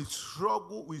we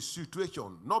struggle with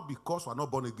situation, not because we're not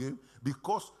born again,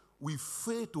 because we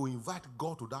fail to invite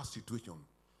God to that situation.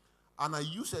 And I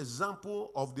use example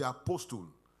of the apostle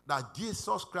that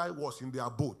Jesus Christ was in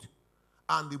their boat,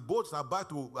 and the boats are about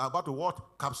to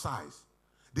what? Capsize.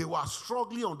 They were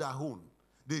struggling on their own.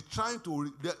 They're trying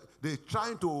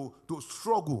to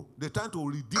struggle. They're trying to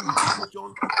redeem the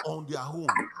situation on their own.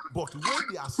 But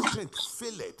when their strength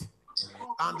failed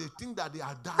and they think that they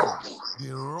are dying, they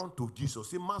run to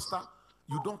Jesus. Say, Master,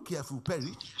 you don't care if we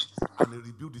perish, and they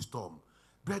rebuild the storm.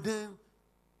 Brethren,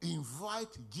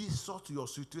 invite Jesus to your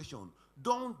situation.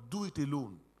 Don't do it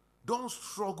alone. Don't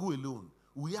struggle alone.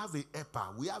 We have a helper.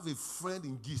 We have a friend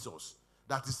in Jesus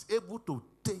that is able to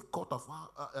take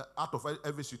out of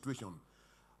every situation.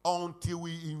 Until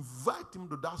we invite him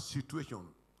to that situation,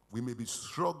 we may be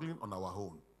struggling on our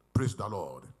own. Praise the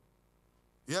Lord.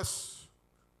 Yes.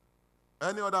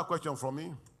 Any other question from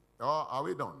me? Or are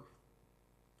we done?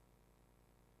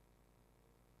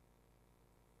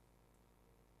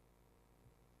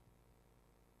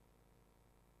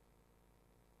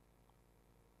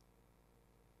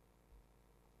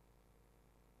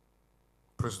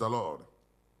 Praise the Lord.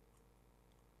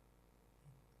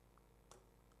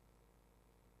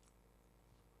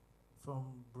 From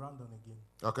Brandon again.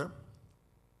 Okay.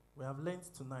 We have learned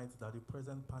tonight that the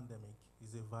present pandemic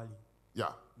is a valley.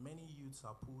 Yeah. Many youths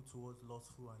are pulled towards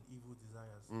lustful and evil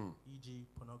desires, e.g.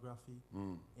 pornography,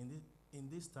 in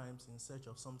these times in search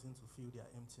of something to fill their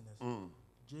emptiness.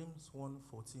 James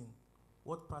 1:14.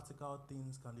 What practical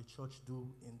things can the church do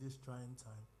in this trying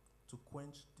time to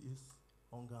quench this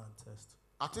hunger and thirst?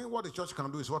 I think what the church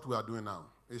can do is what we are doing now,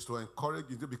 is to encourage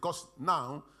it, because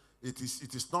now it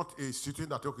is not a situation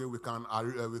that, okay, we can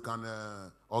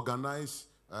organize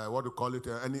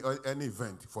any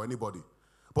event for anybody.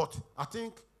 But I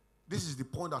think this is the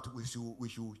point that we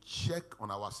should check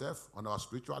on ourselves, on our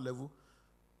spiritual level,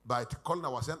 by calling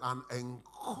ourselves and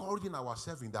encouraging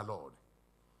ourselves in the Lord.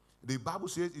 The Bible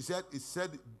says, he said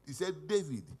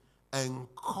David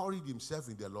encouraged himself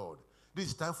in the Lord. This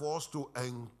is time for us to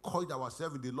encourage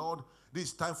ourselves in the Lord. This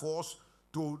is time for us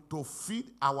to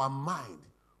feed our mind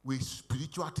with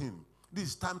spiritual things. This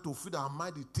is time to feed our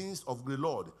mind the things of the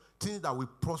Lord, things that will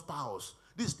prosper us.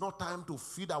 This is not time to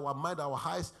feed our mind, our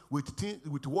eyes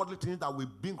with worldly things that will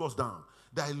bring us down.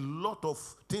 There are a lot of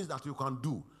things that you can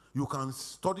do. You can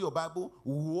study your Bible,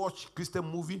 watch Christian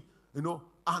movie, and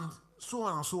so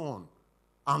on and so on.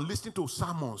 And listen to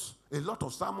sermons, a lot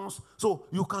of sermons. So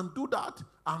you can do that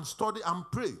and study and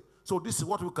pray. So this is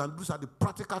what we can do. These are the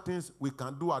practical things we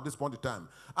can do at this point in time.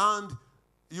 And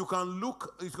you can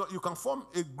form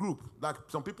a group, like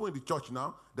some people in the church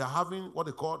now, they're having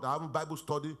Bible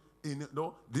study.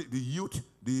 The youth,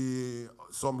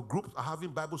 some groups are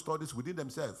having Bible studies within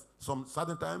themselves. Some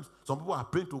certain times, some people are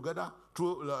praying together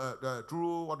through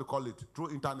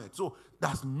through internet. So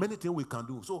there's many things we can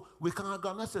do. So we can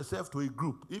organize ourselves to a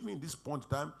group, even in this point in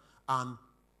time, and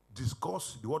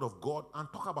discuss the word of God and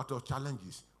talk about your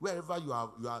challenges. Wherever you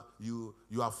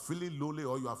are feeling lonely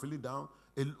or you are feeling down,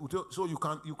 so you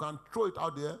can throw it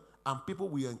out there. And people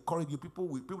will encourage you.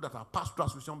 People that have passed through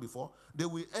situation before, they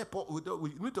will help. We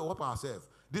need to help ourselves.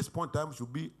 This point in time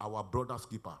should be our brother's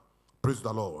keeper. Praise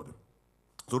the Lord.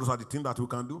 So those are the things that we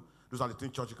can do. Those are the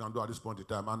things church can do at this point in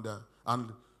time.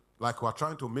 And like we're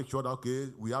trying to make sure that, okay,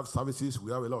 we have services,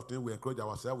 we have a lot of things. We encourage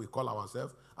ourselves, we call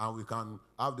ourselves, and we can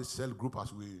have this cell group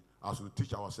as we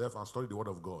teach ourselves and study the word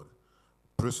of God.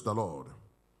 Praise the Lord.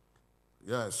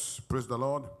 Yes, praise the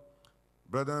Lord.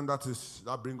 Brethren,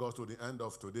 that brings us to the end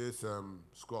of today's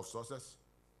School of Success.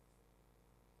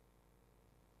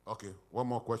 Okay, one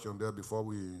more question there before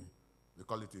we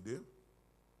call it a day.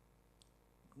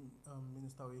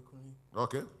 Minister Oyekunle.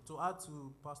 Okay. To add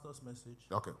to Pastor's message.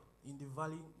 Okay. In the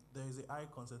valley, there is a high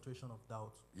concentration of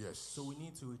doubt. Yes. So we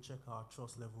need to recheck our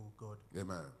trust level with God.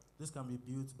 Amen. This can be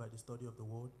built by the study of the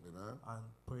word. Amen. And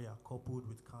prayer coupled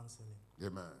with counseling.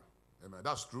 Amen. Amen.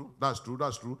 That's true. That's true.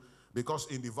 That's true. Because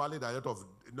in the valley, there are a lot of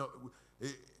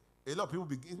a lot of people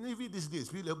begin, even these days,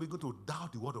 people begin to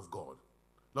doubt the word of God.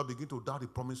 Not begin to doubt the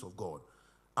promise of God.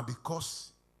 And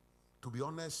because, to be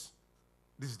honest,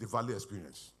 this is the valley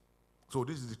experience. So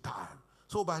this is the time.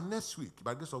 So by next week,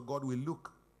 by the grace of God, we'll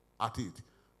look at it.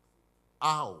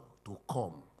 How to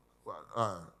come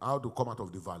how to come out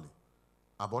of the valley.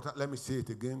 But let me say it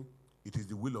again. It is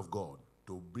the will of God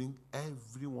to bring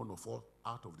every one of us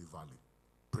out of the valley.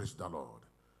 Praise the Lord.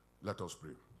 Let us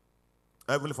pray.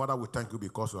 Heavenly Father, we thank you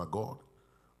because you are God.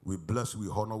 We bless, we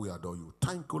honor, we adore you.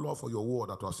 Thank you, Lord, for your word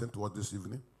that was sent to us this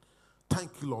evening.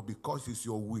 Thank you, Lord, because it's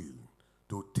your will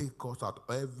to take us out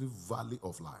of every valley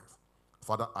of life.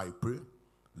 Father, I pray,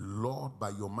 Lord, by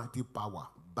your mighty power,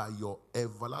 by your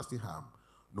everlasting hand,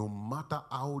 no matter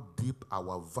how deep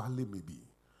our valley may be,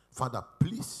 Father,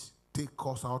 please take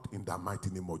us out in the mighty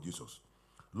name of Jesus.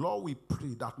 Lord, we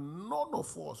pray that none of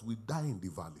us will die in the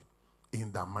valley.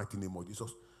 In the mighty name of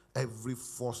Jesus. Every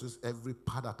forces, every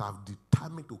power that have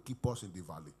determined to keep us in the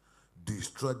valley,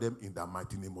 destroy them in the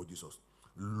mighty name of Jesus.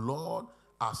 Lord,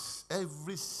 as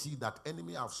every seed that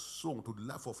enemy have sown to the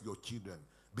life of your children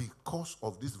because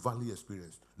of this valley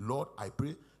experience, Lord, I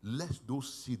pray, let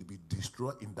those seeds be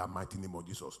destroyed in the mighty name of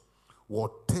Jesus.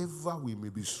 Whatever we may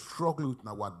be struggling with in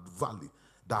our valley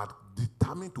that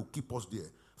determined to keep us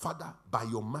there, Father, by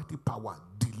your mighty power,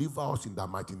 deliver us in the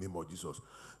mighty name of Jesus.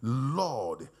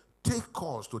 Lord, take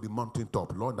us to the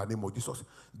mountaintop, Lord, in the name of Jesus.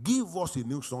 Give us a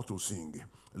new song to sing.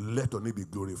 Let your name be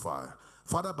glorified.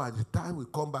 Father, by the time we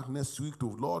come back next week to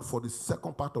Lord for the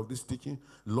second part of this teaching,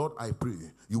 Lord, I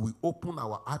pray you will open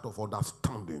our heart of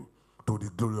understanding to the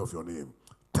glory of your name.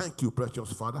 Thank you,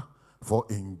 precious Father, for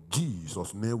in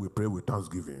Jesus' name we pray with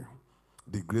thanksgiving.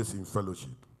 The grace in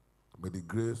fellowship. May the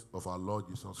grace of our Lord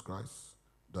Jesus Christ,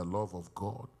 the love of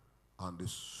God, and the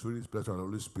sweet pleasure of the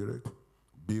Holy Spirit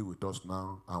be with us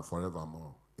now and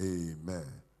forevermore. Amen.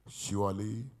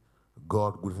 Surely,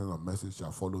 God's goodness and mercy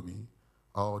shall follow me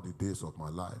all the days of my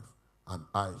life, and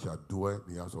I shall dwell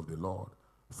in the house of the Lord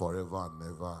forever and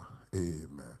ever.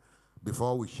 Amen.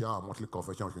 Before we share our monthly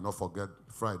confession, we should not forget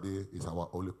Friday is our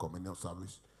Holy Communion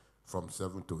service from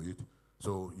 7 to 8.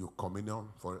 So you communion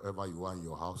forever you are in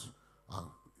your house,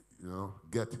 and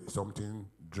get something,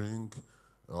 drink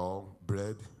or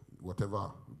bread,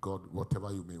 whatever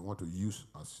you may want to use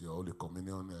as your Holy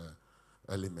Communion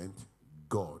element.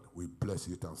 God will bless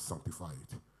it and sanctify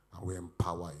it, and we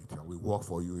empower it, and we work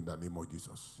for you in the name of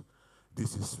Jesus.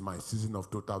 This is my season of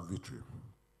total victory.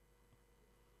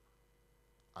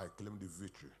 I claim the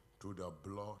victory through the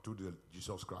blood, through the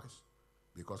Jesus Christ,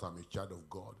 because I'm a child of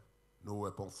God. No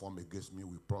weapon formed against me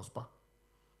will prosper.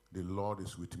 The Lord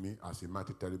is with me as a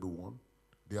mighty terrible one.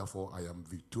 Therefore, I am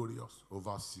victorious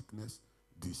over sickness,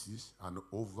 disease, and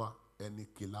over any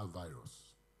killer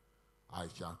virus. I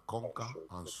shall conquer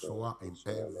and soar in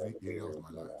every area of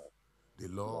my life. The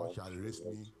Lord shall raise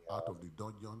me out of the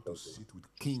dungeon to sit with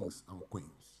kings and queens.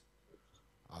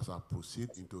 As I proceed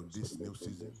into this new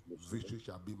season, victory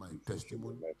shall be my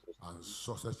testimony and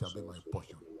success shall be my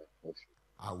portion.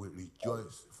 I will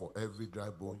rejoice, for every dry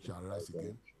bone shall rise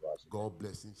again. God's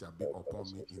blessing shall be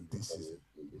upon me in this season.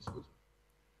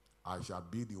 I shall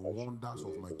be the wonders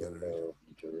of my generation.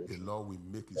 The Lord will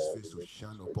make his face to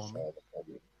shine upon me.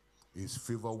 His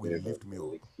favor will lift me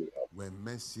up. When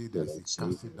men say there is a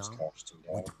casting down,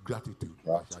 with gratitude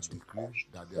I shall decree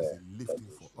that there is a lifting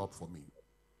up for me.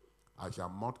 I shall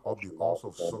mount up the horse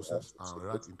of success and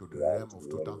ride into the realm of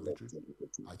total victory.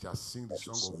 I shall sing the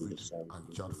song of victory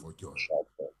and shout for joy.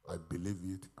 I believe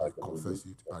it, I confess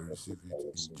it, I receive it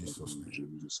in Jesus'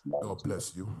 name. God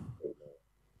bless you.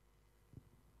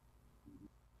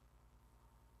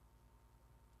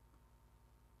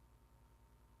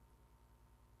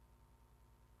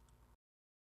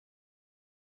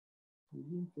 We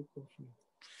didn't take off yet.